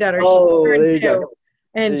 2-year-old granddaughter. Oh, there you go.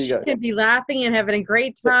 And she can be laughing and having a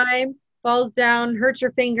great time, falls down, hurts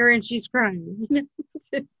her finger, and she's crying.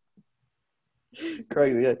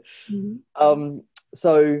 Crazy, yeah. Mm-hmm.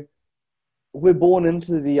 So we're born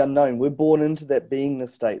into the unknown. We're born into that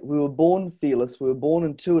beingness state. We were born fearless. We were born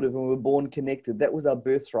intuitive, and we were born connected. That was our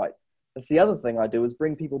birthright. That's the other thing I do, is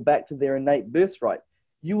bring people back to their innate birthright.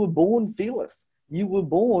 You were born fearless. You were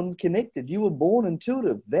born connected. You were born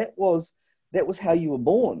intuitive. That was how you were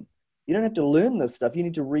born. You don't have to learn this stuff. You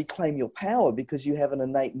need to reclaim your power because you have an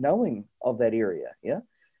innate knowing of that area. Yeah.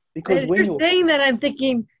 Because when you're saying that, I'm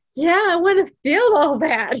thinking, yeah, I want to feel all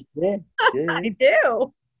that. Yeah. I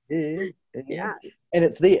do. Yeah. And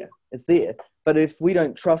it's there. But if we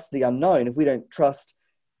don't trust the unknown, if we don't trust,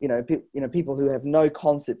 people who have no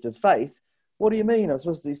concept of faith, what do you mean? I'm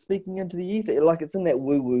supposed to be speaking into the ether. Like, it's in that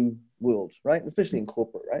woo-woo world, right? Especially in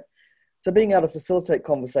corporate, right? So being able to facilitate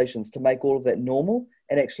conversations to make all of that normal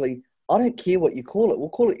and actually I don't care what you call it. We'll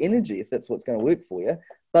call it energy if that's what's going to work for you.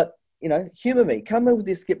 But, humor me. Come in with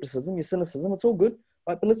your skepticism, your cynicism. It's all good,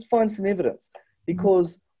 right? But let's find some evidence,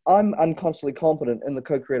 because I'm unconsciously competent in the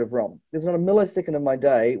co-creative realm. There's not a millisecond of my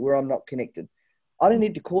day where I'm not connected. I don't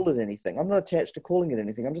need to call it anything. I'm not attached to calling it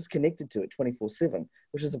anything. I'm just connected to it 24/7,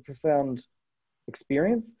 which is a profound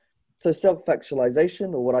experience. So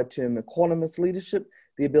self-actualization, or what I term equanimous leadership,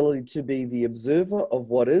 the ability to be the observer of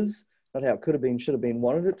what is, not how it could have been, should have been,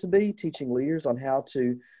 wanted it to be, teaching leaders on how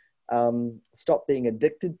to stop being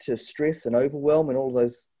addicted to stress and overwhelm and all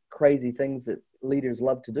those crazy things that leaders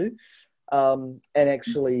love to do, and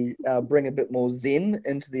actually bring a bit more zen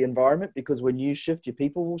into the environment, because when you shift, your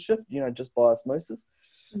people will shift, just by osmosis.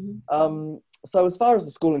 So as far as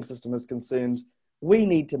the schooling system is concerned, we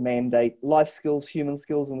need to mandate life skills, human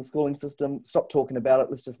skills in the schooling system. Stop talking about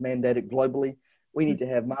it. Let's just mandate it globally. We need to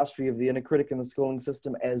have mastery of the inner critic in the schooling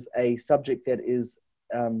system as a subject that is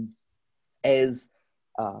as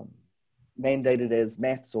mandated as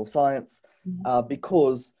maths or science,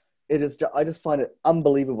 because it is. I just find it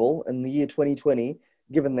unbelievable in the year 2020,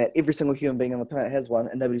 given that every single human being on the planet has one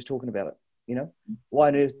and nobody's talking about it. Why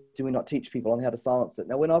on earth do we not teach people on how to silence it?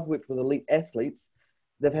 Now, when I've worked with elite athletes,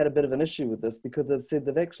 they've had a bit of an issue with this, because they've said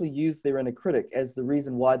they've actually used their inner critic as the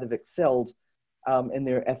reason why they've excelled in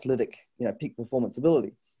their athletic, peak performance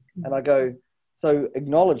ability. And I go, so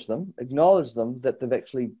acknowledge them that they've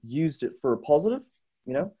actually used it for a positive,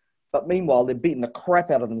 but meanwhile, they're beating the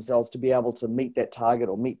crap out of themselves to be able to meet that target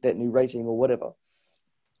or meet that new rating or whatever.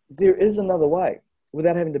 There is another way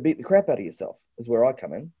without having to beat the crap out of yourself, is where I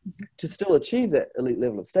come in, to still achieve that elite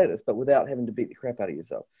level of status, but without having to beat the crap out of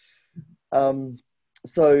yourself.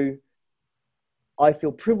 So I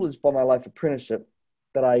feel privileged by my life apprenticeship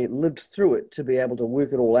that I lived through it to be able to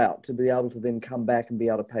work it all out, to be able to then come back and be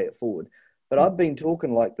able to pay it forward. But I've been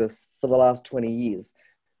talking like this for the last 20 years.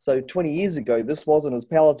 So 20 years ago, this wasn't as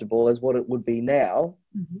palatable as what it would be now,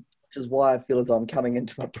 which is why I feel as I'm coming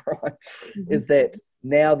into my prime, is that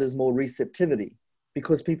now there's more receptivity,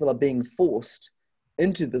 because people are being forced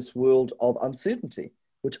into this world of uncertainty,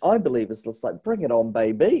 which I believe is just like, bring it on,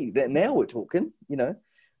 baby. That now we're talking,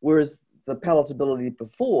 whereas the palatability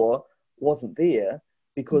before wasn't there,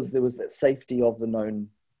 because there was that safety of the known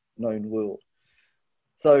world.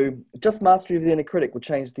 So just mastery of the inner critic would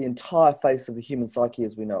change the entire face of the human psyche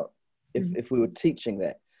as we know it, if we were teaching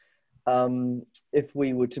that. If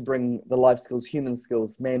we were to bring the life skills, human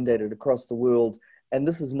skills mandated across the world, and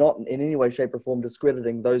this is not in any way, shape or form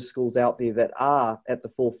discrediting those schools out there that are at the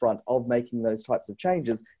forefront of making those types of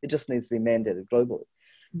changes, it just needs to be mandated globally.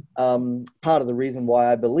 Part of the reason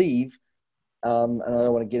why I believe, and I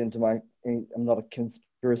don't want to get into I'm not a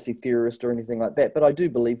conspiracy theorist or anything like that, but I do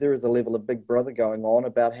believe there is a level of big brother going on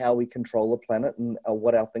about how we control the planet and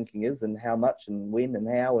what our thinking is and how much and when and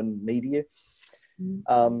how and media.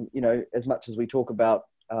 As much as we talk about,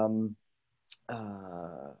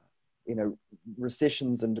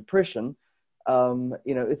 recessions and depression,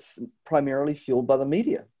 it's primarily fueled by the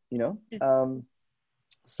media,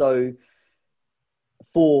 so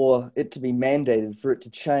for it to be mandated, for it to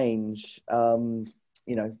change,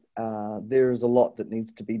 there is a lot that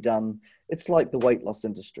needs to be done. It's like the weight loss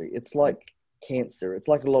industry. It's like cancer. It's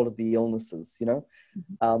like a lot of the illnesses,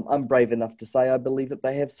 I'm brave enough to say I believe that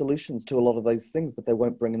they have solutions to a lot of those things, but they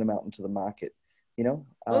won't bring them out into the market,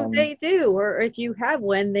 Well, they do. Or if you have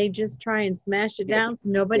one, they just try and smash it down so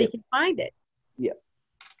nobody can find it. Yep.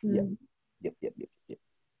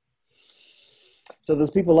 So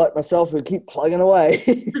there's people like myself who keep plugging away.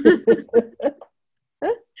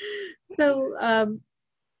 So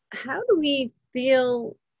how do we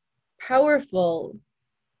feel powerful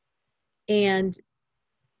and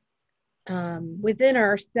within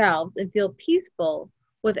ourselves and feel peaceful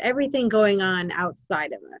with everything going on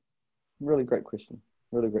outside of us? Really great question.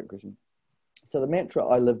 So the mantra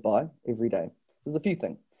I live by every day, there's a few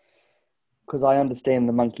things, because I understand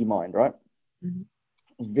the monkey mind, right?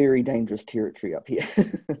 Very dangerous territory up here.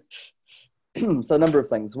 So a number of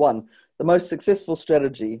things. One, the most successful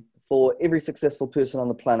strategy for every successful person on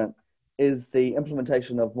the planet is the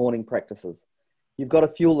implementation of morning practices. You've got to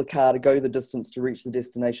fuel the car to go the distance to reach the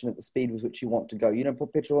destination at the speed with which you want to go. You don't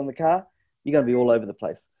put petrol in the car, you're going to be all over the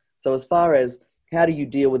place. So as far as how do you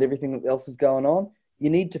deal with everything else is going on, you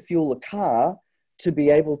need to fuel the car to be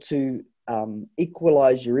able to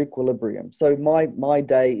equalize your equilibrium. So my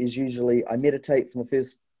day is usually, I meditate from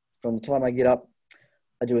the time I get up.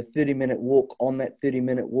 I do a 30-minute walk. On that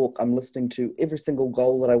 30-minute walk, I'm listening to every single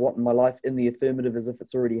goal that I want in my life in the affirmative as if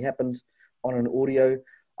it's already happened on an audio.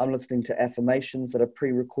 I'm listening to affirmations that are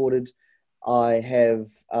pre-recorded. I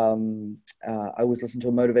always listen to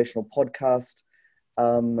a motivational podcast.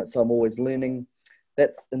 So I'm always learning.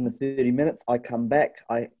 That's in the 30 minutes. I come back,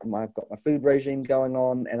 I've got my food regime going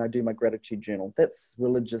on, and I do my gratitude journal. That's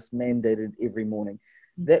religious, mandated every morning.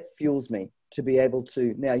 That fuels me to be able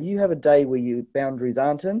to, now you have a day where your boundaries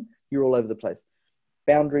aren't in, you're all over the place.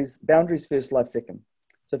 Boundaries first, life second.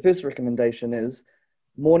 So first recommendation is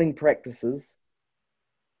morning practices,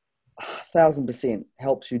 1,000%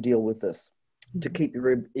 helps you deal with this, to keep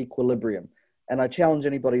your equilibrium. And I challenge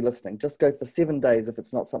anybody listening, just go for 7 days if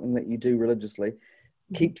it's not something that you do religiously.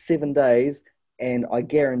 Keep 7 days, and I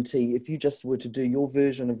guarantee if you just were to do your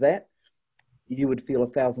version of that, you would feel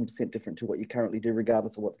 1,000% different to what you currently do,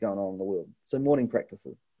 regardless of what's going on in the world. So morning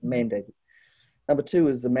practices, mandated. Number 2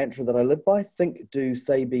 is the mantra that I live by: think, do,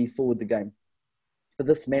 say, be, forward the game. For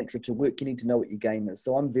this mantra to work, you need to know what your game is.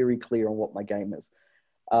 So I'm very clear on what my game is.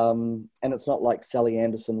 And it's not like Sally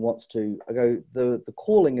Anderson wants to. I go, the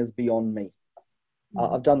calling is beyond me.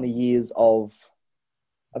 I've done the years in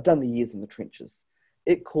the trenches.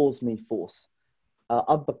 It calls me force.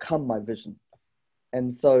 I've become my vision.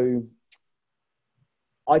 And so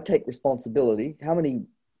I take responsibility. How many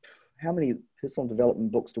personal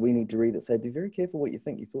development books do we need to read that say, be very careful what you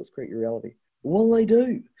think, your thoughts create your reality? Well, they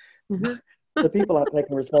do. The people aren't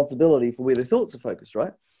taking responsibility for where their thoughts are focused,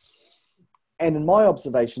 right? And in my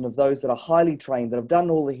observation of those that are highly trained, that have done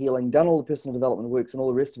all the healing, done all the personal development works and all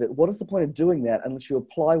the rest of it, what is the point of doing that unless you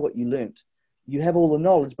apply what you learnt? You have all the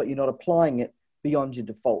knowledge, but you're not applying it beyond your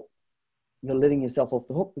default. You're letting yourself off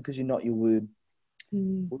the hook because you're not your word.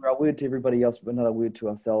 We're our word to everybody else, but not our word to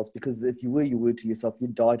ourselves. Because if you were your word to yourself,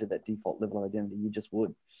 you'd die to that default level of identity. You just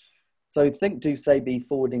would. So think, do, say, be,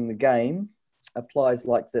 forwarding the game applies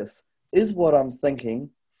like this. Is what I'm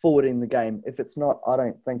thinking forwarding the game? If it's not, I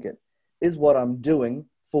don't think it. Is what I'm doing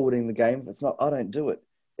forwarding the game? If it's not, I don't do it.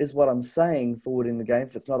 Is what I'm saying forwarding the game?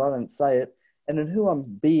 If it's not, I don't say it. And in who I'm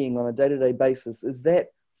being on a day-to-day basis, is that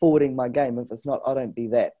forwarding my game? If it's not, I don't be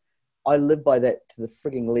that. I live by that to the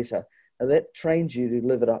frigging letter. Now that trains you to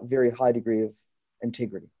live at a very high degree of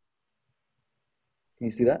integrity. Can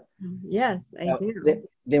you see that? Yes, I do.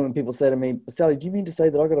 Then when people say to me, Sally, do you mean to say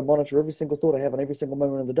that I've got to monitor every single thought I have on every single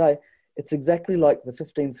moment of the day? It's exactly like the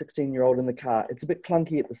 15, 16-year-old in the car. It's a bit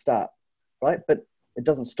clunky at the start, right? But it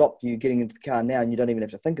doesn't stop you getting into the car now, and you don't even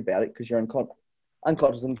have to think about it because you're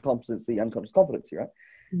unconscious incompetency, unconscious competency, right?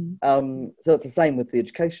 So it's the same with the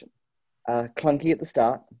education. Clunky at the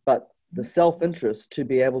start, but the self-interest to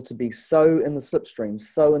be able to be so in the slipstream,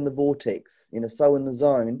 so in the vortex, so in the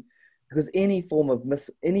zone, because any form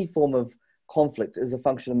of conflict is a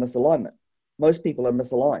function of misalignment. Most people are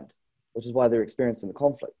misaligned, which is why they're experiencing the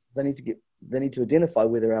conflict. They need to identify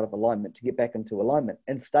where they're out of alignment to get back into alignment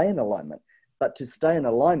and stay in alignment. But to stay in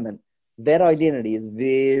alignment, that identity is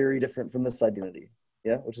very different from this identity,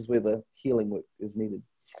 which is where the healing work is needed.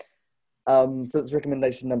 So that's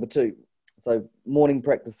recommendation number 2. So morning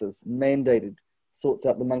practices, mandated, sorts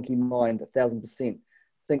out the monkey mind 1,000%.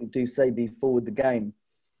 Think, do, say, be, forward the game.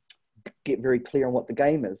 Get very clear on what the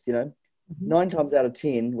game is, 9 times out of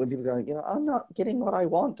 10, when people go, I'm not getting what I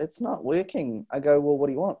want, it's not working. I go, well, what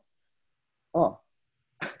do you want? Oh,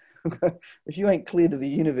 if you ain't clear to the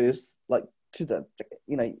universe,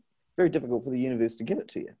 very difficult for the universe to give it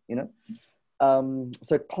to you,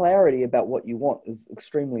 So clarity about what you want is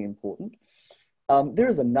extremely important. There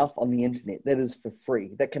is enough on the internet that is for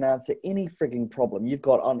free, that can answer any frigging problem you've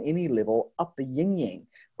got on any level up the yin-yang,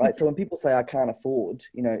 right? So when people say, I can't afford,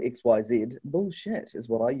 X, Y, Z, bullshit is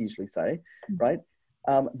what I usually say, right?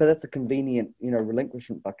 But that's a convenient,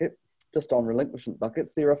 relinquishment bucket. Just on relinquishment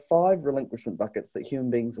buckets, there are 5 relinquishment buckets that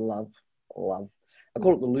human beings love. I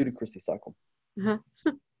call it the ludicrousy cycle.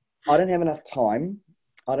 I don't have enough time.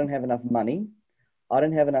 I don't have enough money. I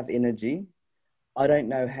don't have enough energy. I don't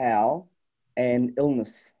know how. And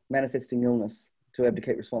illness, manifesting illness to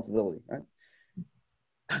abdicate responsibility, right?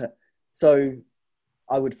 So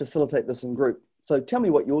I would facilitate this in group. So tell me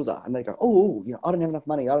what yours are. And they go, I don't have enough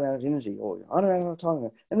money. I don't have enough energy. Or I don't have enough time.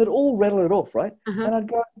 And they'd all rattle it off, right? And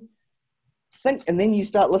I'd go, think, and then you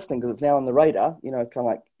start listening because it's now on the radar. It's kind of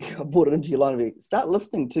like I brought it into your line of view. Start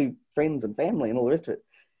listening to friends and family and all the rest of it.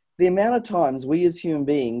 The amount of times we as human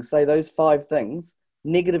beings say those 5 things,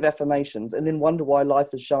 negative affirmations, and then wonder why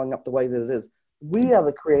life is showing up the way that it is. We are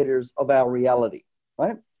the creators of our reality,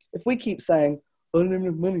 right? If we keep saying, I don't have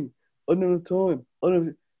enough money, I don't have enough time, I don't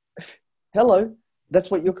have... Hello,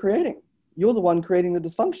 that's what you're creating. You're the one creating the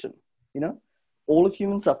dysfunction, All of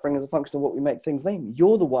human suffering is a function of what we make things mean.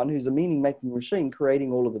 You're the one who's a meaning-making machine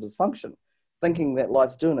creating all of the dysfunction, thinking that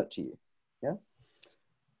life's doing it to you,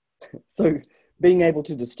 So being able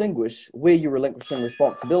to distinguish where you're relinquishing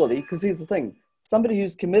responsibility, because here's the thing, Somebody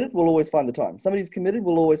who's committed will always find the time. Somebody who's committed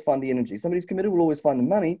will always find the energy. Somebody who's committed will always find the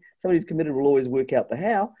money. Somebody who's committed will always work out the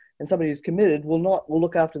how. And somebody who's committed will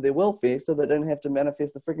look after their welfare so they don't have to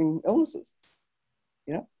manifest the freaking illnesses.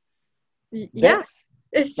 You know? Yeah. That's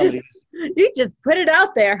it's just, you just put it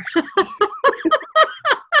out there.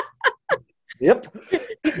 Yep.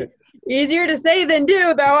 Easier to say than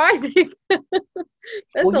do, though, I think. That's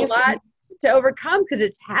a lot to overcome because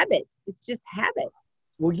it's habit. It's just habit.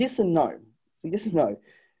 Well, yes and no. So yes and no.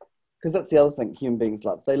 Because that's the other thing human beings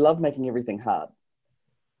love. They love making everything hard.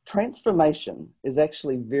 Transformation is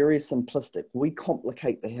actually very simplistic. We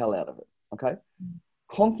complicate the hell out of it, okay?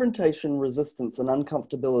 Confrontation, resistance, and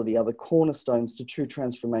uncomfortability are the cornerstones to true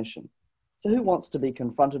transformation. So who wants to be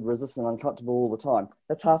confronted, resistant, and uncomfortable all the time?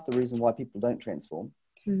 That's half the reason why people don't transform.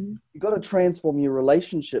 Mm-hmm. You've got to transform your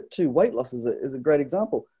relationship too. Weight loss is a great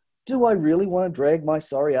example. Do I really want to drag my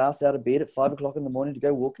sorry ass out of bed at 5 o'clock in the morning to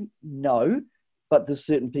go walking? No, but there's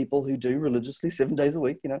certain people who do religiously 7 days a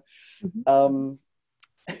week, you know.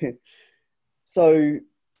 Mm-hmm. So,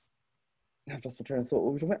 I've lost my train of thought. What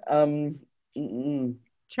were we talking about?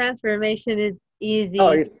 Transformation is easy.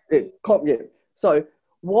 Oh, yeah. So,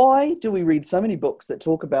 why do we read so many books that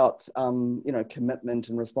talk about, commitment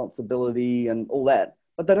and responsibility and all that,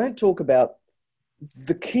 but they don't talk about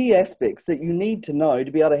the key aspects that you need to know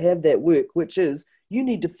to be able to have that work, which is you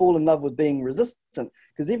need to fall in love with being resistant,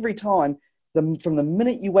 because every time, from the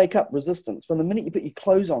minute you wake up, resistance. From the minute you put your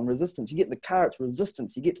clothes on, resistance. You get in the car, it's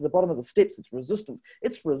resistance. You get to the bottom of the steps, it's resistance.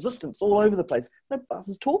 It's resistance all over the place. No bus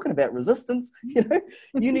is talking about resistance. You know,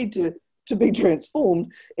 you need to be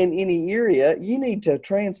transformed in any area. You need to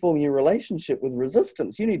transform your relationship with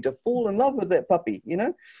resistance. You need to fall in love with that puppy. You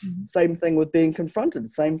know, Same thing with being confronted.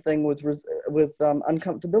 Same thing with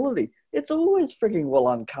uncomfortability. It's always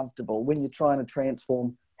freaking uncomfortable when you're trying to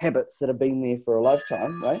transform habits that have been there for a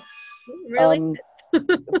lifetime, right? Really?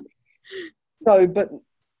 So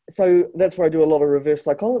that's where I do a lot of reverse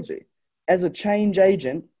psychology. As a change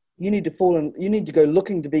agent, you need to go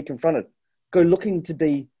looking to be confronted, go looking to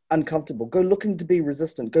be uncomfortable, go looking to be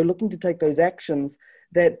resistant, go looking to take those actions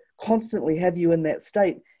that constantly have you in that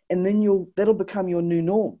state, and then that'll become your new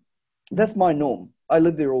norm. That's my norm. I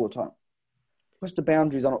live there all the time. Push the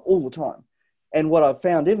boundaries on it all the time. And what I've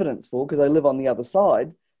found evidence for, because I live on the other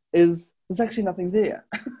side, is there's actually nothing there.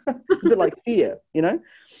 It's a bit like fear, you know?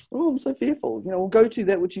 Oh, I'm so fearful. You know, we'll go to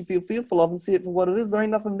that which you feel fearful of and see it for what it is. There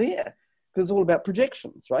ain't nothing there, because it's all about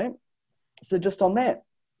projections, right? So just on that,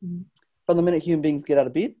 from the minute human beings get out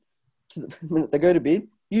of bed to the minute they go to bed,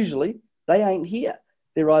 usually they ain't here.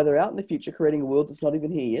 They're either out in the future creating a world that's not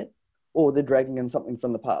even here yet, or they're dragging in something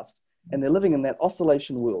from the past. And they're living in that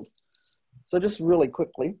oscillation world. So just really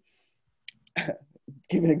quickly,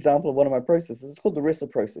 give an example of one of my processes. It's called the Ressa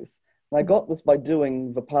process. And I got this by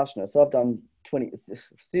doing Vipassana. So I've done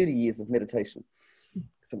 30 years of meditation,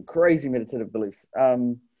 some crazy meditative beliefs.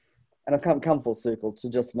 And I've come full circle to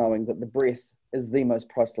just knowing that the breath is the most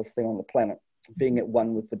priceless thing on the planet, being at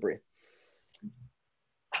one with the breath.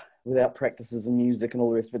 Without practices and music and all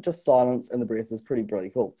the rest of it, just silence and the breath is pretty bloody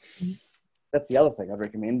cool. That's the other thing I'd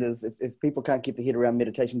recommend is if people can't get their head around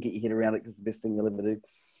meditation, get your head around it, because it's the best thing you'll ever do.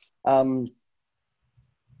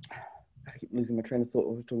 I keep losing my train of thought.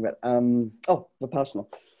 What was I talking about? Vipassana.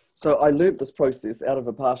 So I learned this process out of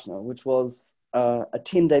Vipassana, which was a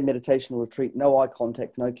 10-day meditation retreat, no eye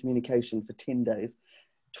contact, no communication for 10 days,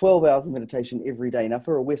 12 hours of meditation every day. Now,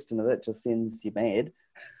 for a Westerner, that just sends you mad.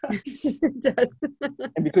 It does.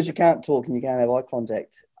 And because you can't talk and you can't have eye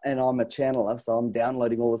contact, and I'm a channeler, so I'm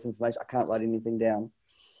downloading all this information, I can't write anything down.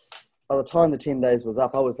 By the time the 10 days was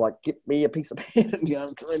up, I was like, get me a piece of pen and,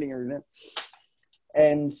 I'm writing everything.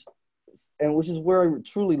 And which is where I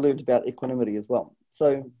truly learned about equanimity as well.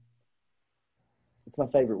 So it's my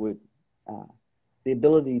favorite word. The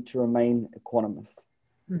ability to remain equanimous.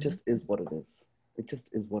 It just is what it is. It just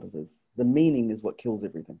is what it is. The meaning is what kills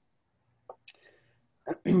everything.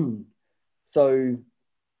 So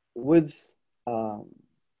with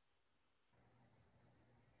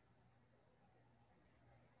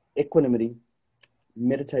equanimity,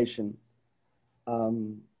 meditation,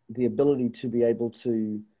 the ability to be able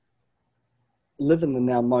to live in the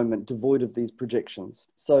now moment, devoid of these projections.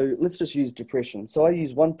 So let's just use depression. So I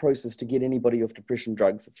use one process to get anybody off depression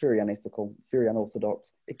drugs. It's very unethical. It's very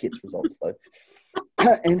unorthodox. It gets results though.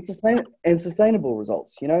 and sustainable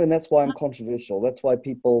results, and that's why I'm controversial. That's why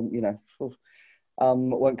people,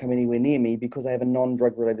 won't come anywhere near me, because I have a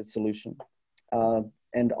non-drug related solution.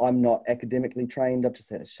 And I'm not academically trained. I've just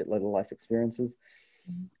had a shitload of life experiences.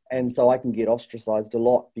 And so I can get ostracized a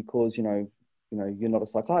lot because, you're not a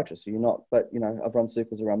psychiatrist, or you're not, but, I've run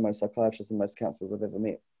circles around most psychiatrists and most counselors I've ever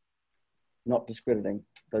met. not discrediting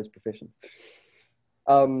those professions.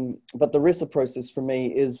 But the rest of the process for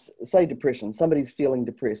me is, say, depression. Somebody's feeling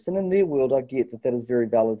depressed, and in their world, I get that that is very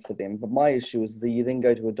valid for them. But my issue is that you then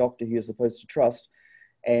go to a doctor who you're supposed to trust,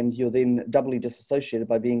 and you're then doubly disassociated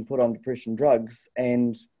by being put on depression drugs.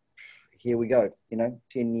 And here we go,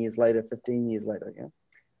 10 years later, 15 years later,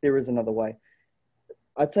 there is another way.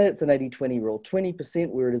 I'd say it's an 80-20 rule. 20%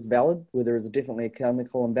 where it is valid, where there is definitely a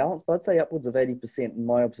chemical imbalance, but I'd say upwards of 80% in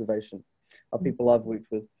my observation of people I've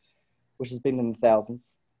worked with, which has been in the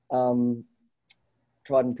thousands,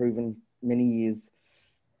 tried and proven many years.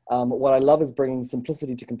 What I love is bringing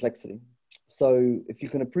simplicity to complexity. So if you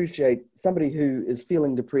can appreciate somebody who is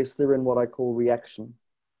feeling depressed, they're in what I call reaction.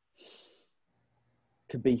 It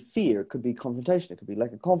could be fear, it could be confrontation, it could be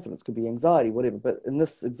lack of confidence, it could be anxiety, whatever. But in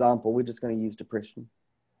this example, we're just going to use depression.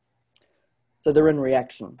 So they're in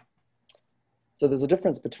reaction. So there's a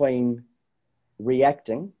difference between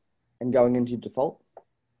reacting and going into default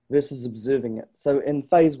versus observing it. So in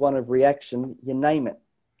phase 1 of reaction, you name it.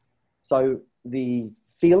 So the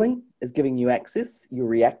feeling is giving you access. You're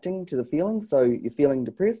reacting to the feeling. So you're feeling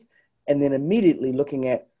depressed. And then immediately looking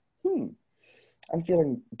at, I'm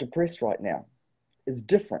feeling depressed right now, is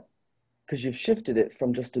different because you've shifted it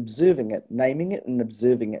from just observing it, naming it and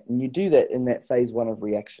observing it. And you do that in that phase 1 of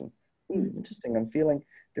reaction. Interesting. I'm feeling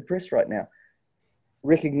depressed right now.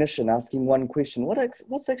 Recognition, asking one question.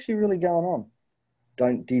 What's actually really going on?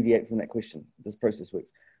 Don't deviate from that question. This process works.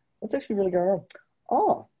 What's actually really going on?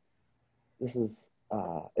 Oh, this is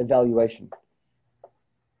evaluation.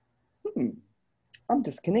 I'm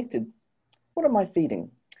disconnected. What am I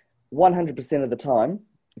feeding? 100% of the time,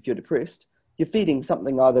 if you're depressed, you're feeding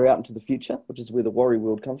something either out into the future, which is where the worry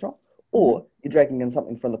world comes from, or you're dragging in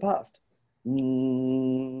something from the past.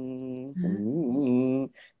 You're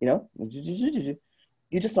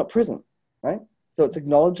just not present, right? So it's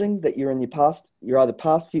acknowledging that you're in your past, you're either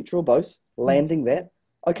past, future, or both, landing that.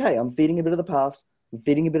 Okay, I'm feeding a bit of the past, I'm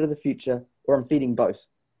feeding a bit of the future, or I'm feeding both.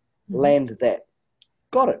 Land that.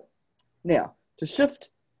 Got it. Now, to shift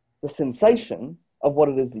the sensation of what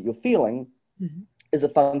it is that you're feeling is a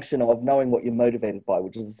function of knowing what you're motivated by,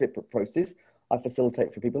 which is a separate process I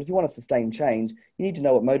facilitate for people. If you want to sustain change, you need to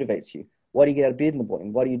know what motivates you. Why do you get out of bed in the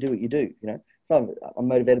morning? Why do you do what you do? So I'm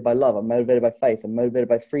motivated by love. I'm motivated by faith. I'm motivated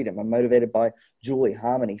by freedom. I'm motivated by joy,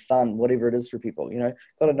 harmony, fun, whatever it is for people.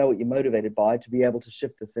 Got to know what you're motivated by to be able to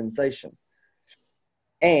shift the sensation.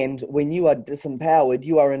 And when you are disempowered,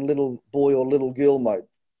 you are in little boy or little girl mode.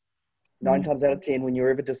 9 times out of 10, when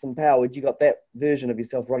you're ever disempowered, you got that version of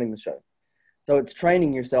yourself running the show. So it's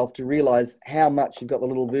training yourself to realize how much you've got the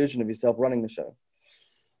little version of yourself running the show.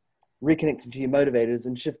 Reconnecting to your motivators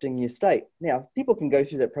and shifting your state. Now, people can go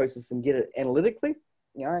through that process and get it analytically.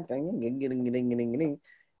 If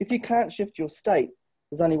you can't shift your state,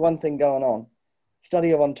 there's only one thing going on.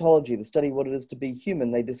 Study of ontology, the study of what it is to be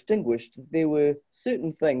human, they distinguished that there were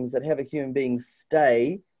certain things that have a human being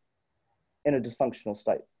stay in a dysfunctional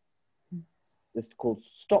state. It's called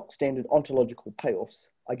stock standard ontological payoffs.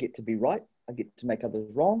 I get to be right. I get to make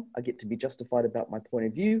others wrong. I get to be justified about my point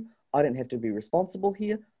of view. I don't have to be responsible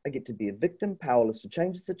here. I get to be a victim, powerless to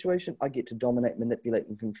change the situation. I get to dominate, manipulate,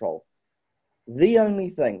 and control. The only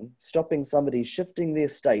thing stopping somebody shifting their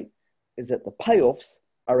state is that the payoffs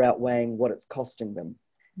are outweighing what it's costing them.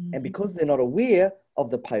 And because they're not aware of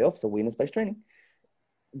the payoffs, awareness-based training,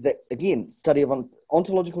 that, again, study of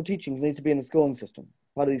ontological teachings needs to be in the schooling system,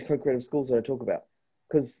 part of these co-creative schools that I talk about.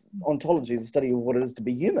 Because ontology is a study of what it is to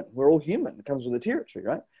be human. We're all human. It comes with the territory,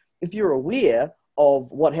 right? If you're aware of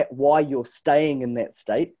why you're staying in that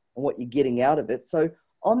state and what you're getting out of it. So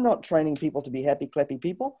I'm not training people to be happy, clappy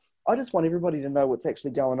people. I just want everybody to know what's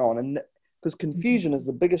actually going on. And because confusion is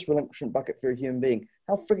the biggest relinquishment bucket for a human being.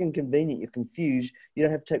 How friggin' convenient you're confused. You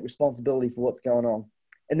don't have to take responsibility for what's going on.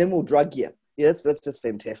 And then we'll drug you. Yeah, that's just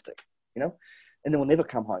fantastic, And then we'll never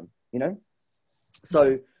come home,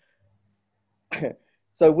 So...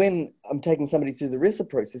 So when I'm taking somebody through the RESA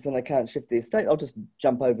process and they can't shift their state, I'll just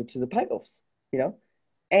jump over to the payoffs,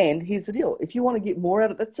 And here's the deal. If you want to get more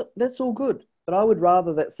out of it, that's all good. But I would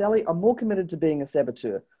rather that, Sally, I'm more committed to being a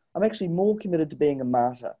saboteur. I'm actually more committed to being a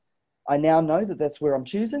martyr. I now know that that's where I'm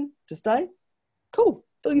choosing to stay. Cool.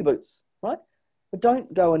 Fill your boots, right? But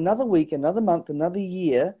don't go another week, another month, another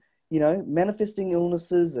year, manifesting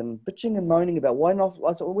illnesses and bitching and moaning about why not,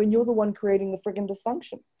 when you're the one creating the friggin'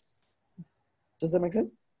 dysfunction. Does that make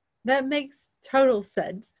sense? That makes total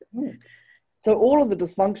sense. So all of the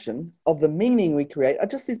dysfunction of the meaning we create are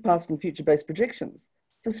just these past and future-based projections.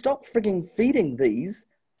 So stop frigging feeding these,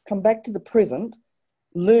 come back to the present,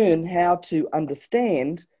 learn how to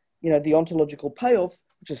understand the ontological payoffs,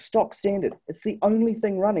 which is stock standard. It's the only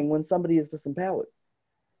thing running when somebody is disempowered.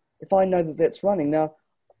 If I know that that's running. Now,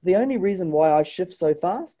 the only reason why I shift so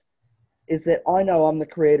fast is that I know I'm the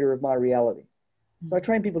creator of my reality. So I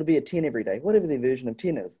train people to be a 10 every day, whatever their version of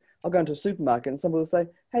 10 is. I'll go into a supermarket and somebody will say,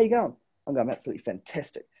 how you going? I'm going, absolutely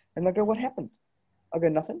fantastic. And they'll go, what happened? I go,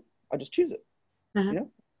 nothing. I just choose it,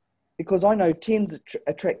 because I know 10s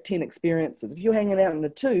attract 10 experiences. If you're hanging out in a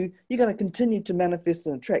 2, you're going to continue to manifest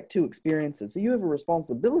and attract 2 experiences. So you have a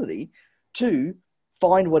responsibility to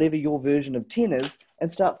find whatever your version of 10 is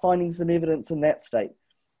and start finding some evidence in that state.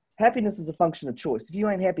 Happiness is a function of choice. If you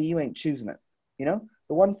ain't happy, you ain't choosing it.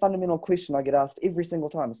 The one fundamental question I get asked every single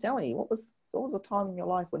time is, Sally, what was a time in your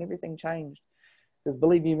life when everything changed? Because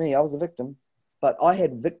believe you me, I was a victim, but I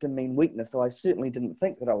had victim mean weakness, so I certainly didn't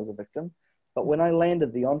think that I was a victim. But when I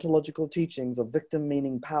landed the ontological teachings of victim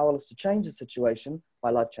meaning powerless to change the situation, my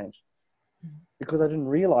life changed. Because I didn't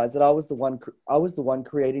realize that I was the one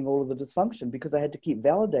creating all of the dysfunction, because I had to keep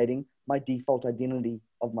validating my default identity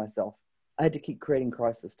of myself. I had to keep creating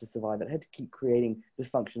crisis to survive it. I had to keep creating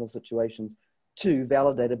dysfunctional situations to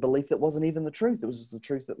validate a belief that wasn't even the truth. It was just the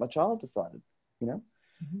truth that my child decided,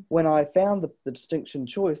 When I found the distinction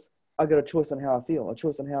choice, I got a choice on how I feel, a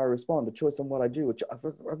choice on how I respond, a choice on what I do. I've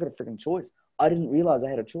got a freaking choice. I didn't realize I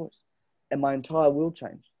had a choice, and my entire world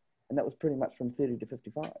changed. And that was pretty much from 30 to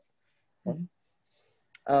 55.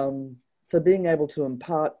 So being able to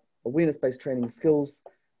impart awareness-based training skills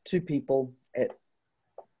to people at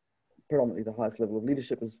predominantly the highest level of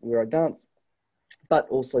leadership is where I dance, but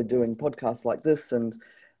also doing podcasts like this and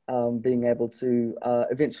being able to,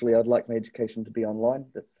 eventually I'd like my education to be online.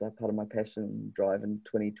 That's part of my passion and drive in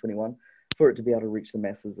 2021, for it to be able to reach the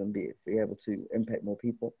masses and be able to impact more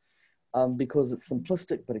people. Because it's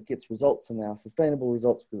simplistic, but it gets results, and they are sustainable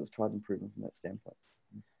results because it's tried and proven from that standpoint.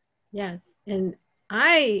 Yes. And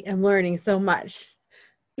I am learning so much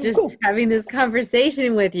just Cool. having this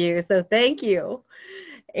conversation with you. So thank you.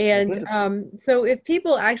 And so if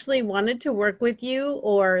people actually wanted to work with you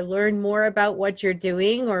or learn more about what you're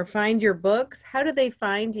doing or find your books, how do they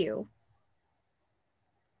find you?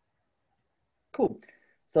 Cool.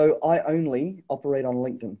 So I only operate on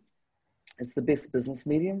LinkedIn. It's the best business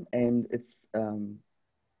medium, and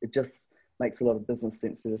it just makes a lot of business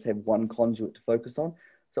sense to just have one conduit to focus on.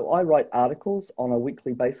 So I write articles on a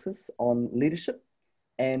weekly basis on leadership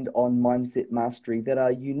and on mindset mastery that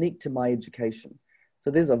are unique to my education. So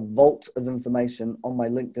there's a vault of information on my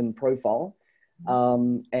LinkedIn profile,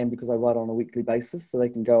 and because I write on a weekly basis, so they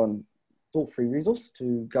can go, and it's all free resource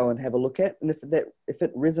to go and have a look at. And if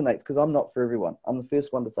it resonates, because I'm not for everyone, I'm the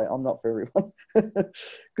first one to say I'm not for everyone.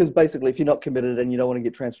 Because basically, if you're not committed and you don't want to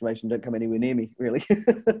get transformation, don't come anywhere near me, really.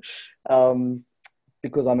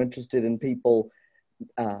 Because I'm interested in people.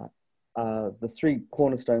 The 3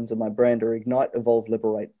 cornerstones of my brand are ignite, evolve,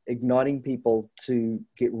 liberate. Igniting people to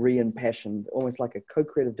get re-impassioned, almost like a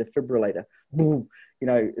co-creative defibrillator.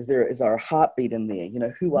 Is there a heartbeat in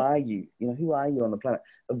there? Who are you? Who are you on the planet?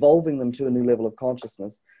 Evolving them to a new level of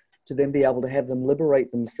consciousness, to then be able to have them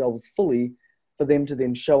liberate themselves fully, for them to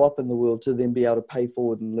then show up in the world, to then be able to pay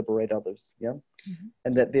forward and liberate others.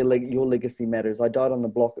 And that your legacy matters. I died on the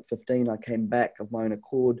block at 15. I came back of my own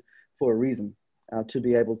accord for a reason. To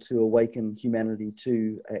be able to awaken humanity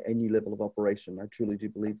to a new level of operation. I truly do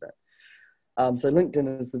believe that. So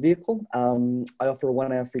LinkedIn is the vehicle. I offer a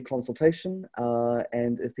 1-hour free consultation.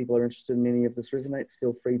 And if people are interested in any of this resonates,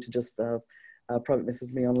 feel free to just private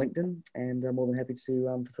message me on LinkedIn, and I'm more than happy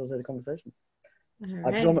to facilitate a conversation. Right.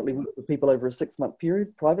 I predominantly work with people over a 6-month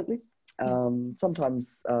period privately.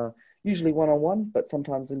 Sometimes, usually one-on-one, but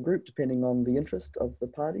sometimes in group, depending on the interest of the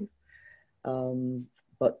parties.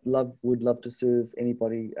 But would love to serve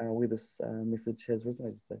anybody where this message has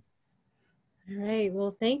resonated with. All right.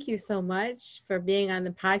 Well, thank you so much for being on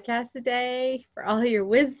the podcast today, for all your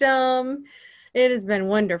wisdom. It has been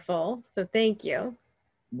wonderful. So thank you.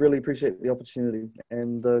 Really appreciate the opportunity,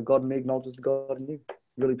 and God in me acknowledges the God in you.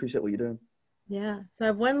 Really appreciate what you're doing. Yeah. So I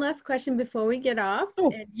have one last question before we get off.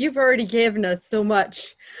 Oh. And you've already given us so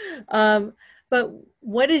much. But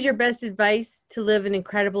what is your best advice to live an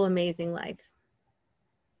incredible, amazing life?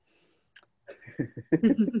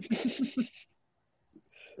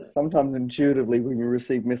 Sometimes intuitively when you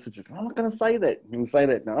receive messages, I'm not going to say that. I'm going to say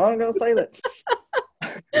that. No, I'm going to say that.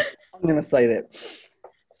 I'm going to say that.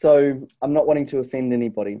 So I'm not wanting to offend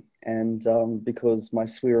anybody, and because my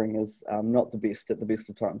swearing is not the best at the best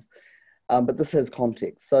of times. But this has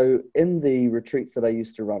context. So in the retreats that I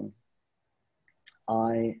used to run,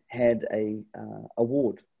 I had a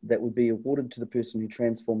award that would be awarded to the person who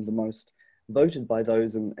transformed the most, voted by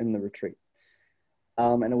those in the retreat.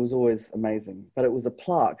 And it was always amazing. But it was a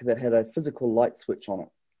plaque that had a physical light switch on it.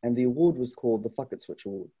 And the award was called the Fuck It Switch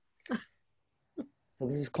Award. So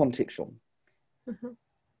this is contextual. Mhm.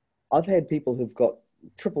 I've had people who've got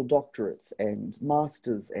triple doctorates and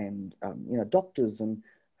masters and doctors, and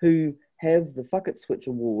who have the Fuck It Switch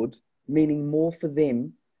Award meaning more for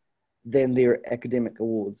them than their academic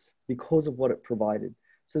awards because of what it provided.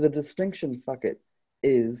 So the distinction, fuck it,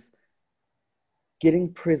 is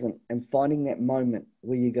getting present and finding that moment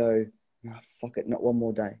where you go, oh, fuck it, not one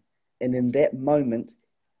more day. And in that moment,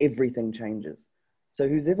 everything changes. So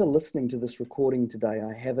who's ever listening to this recording today,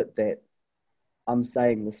 I have it that I'm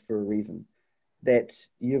saying this for a reason, that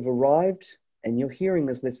you've arrived, and you're hearing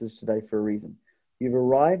this message today for a reason. You've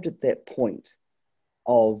arrived at that point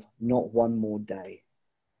of not one more day.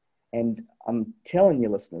 And I'm telling you,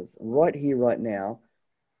 listeners, right here, right now,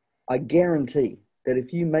 I guarantee that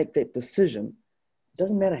if you make that decision, it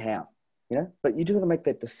doesn't matter how, but you do want to make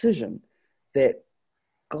that decision that,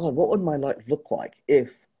 God, what would my life look like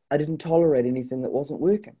if I didn't tolerate anything that wasn't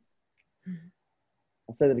working? Mm-hmm.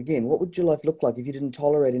 I'll say that again. What would your life look like if you didn't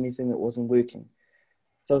tolerate anything that wasn't working?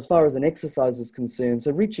 So as far as an exercise is concerned,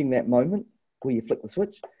 so reaching that moment where you flick the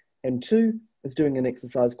switch, and 2 is doing an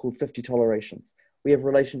exercise called 50 tolerations. We have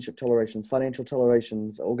relationship tolerations, financial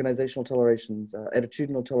tolerations, organizational tolerations,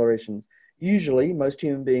 attitudinal tolerations. Usually, most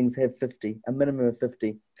human beings have 50, a minimum of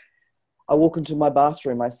 50. I walk into my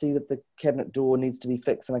bathroom, I see that the cabinet door needs to be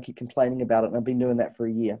fixed, and I keep complaining about it, and I've been doing that for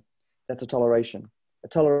a year. That's a toleration. A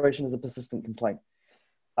toleration is a persistent complaint.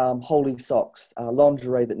 Holy socks,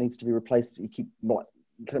 lingerie that needs to be replaced, you keep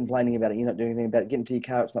complaining about it, you're not doing anything about it. Get into your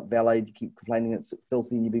car, it's not valeted, you keep complaining it's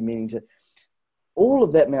filthy, and you've been meaning to. All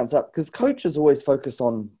of that mounts up because coaches always focus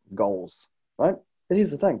on goals, right? But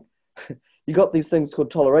here's the thing. You got these things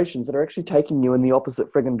called tolerations that are actually taking you in the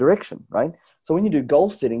opposite friggin' direction, right? So when you do goal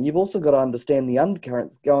setting, you've also got to understand the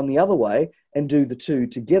undercurrents going the other way and do the two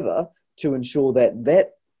together to ensure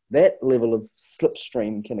that level of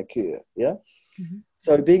slipstream can occur, yeah? Mm-hmm.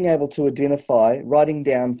 So being able to identify, writing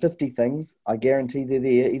down 50 things, I guarantee they're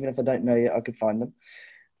there, even if I don't know yet, I could find them.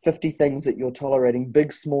 50 things that you're tolerating,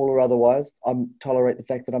 big, small, or otherwise. I tolerate the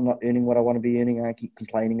fact that I'm not earning what I want to be earning. I keep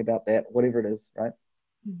complaining about that, whatever it is, right?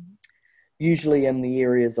 Mm-hmm. Usually in the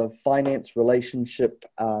areas of finance, relationship,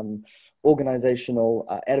 organizational,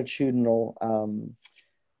 attitudinal,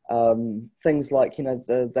 things like,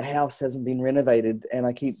 the house hasn't been renovated and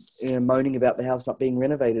I keep moaning about the house not being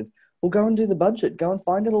renovated. Well, go and do the budget. Go and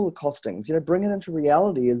find out all the costings. Bring it into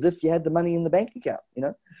reality as if you had the money in the bank account,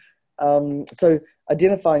 So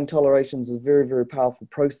identifying tolerations is a very, very powerful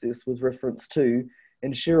process with reference to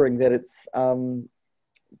ensuring that it's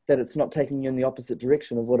not taking you in the opposite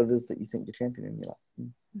direction of what it is that you think you're championing in your life.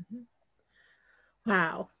 Mm-hmm.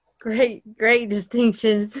 Wow. Great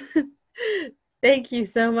distinctions. Thank you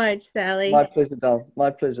so much, Sally. My pleasure, Dal. My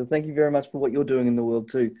pleasure. Thank you very much for what you're doing in the world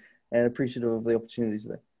too, and appreciative of the opportunity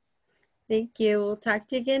today. Thank you. We'll talk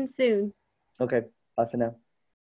to you again soon. Okay. Bye for now.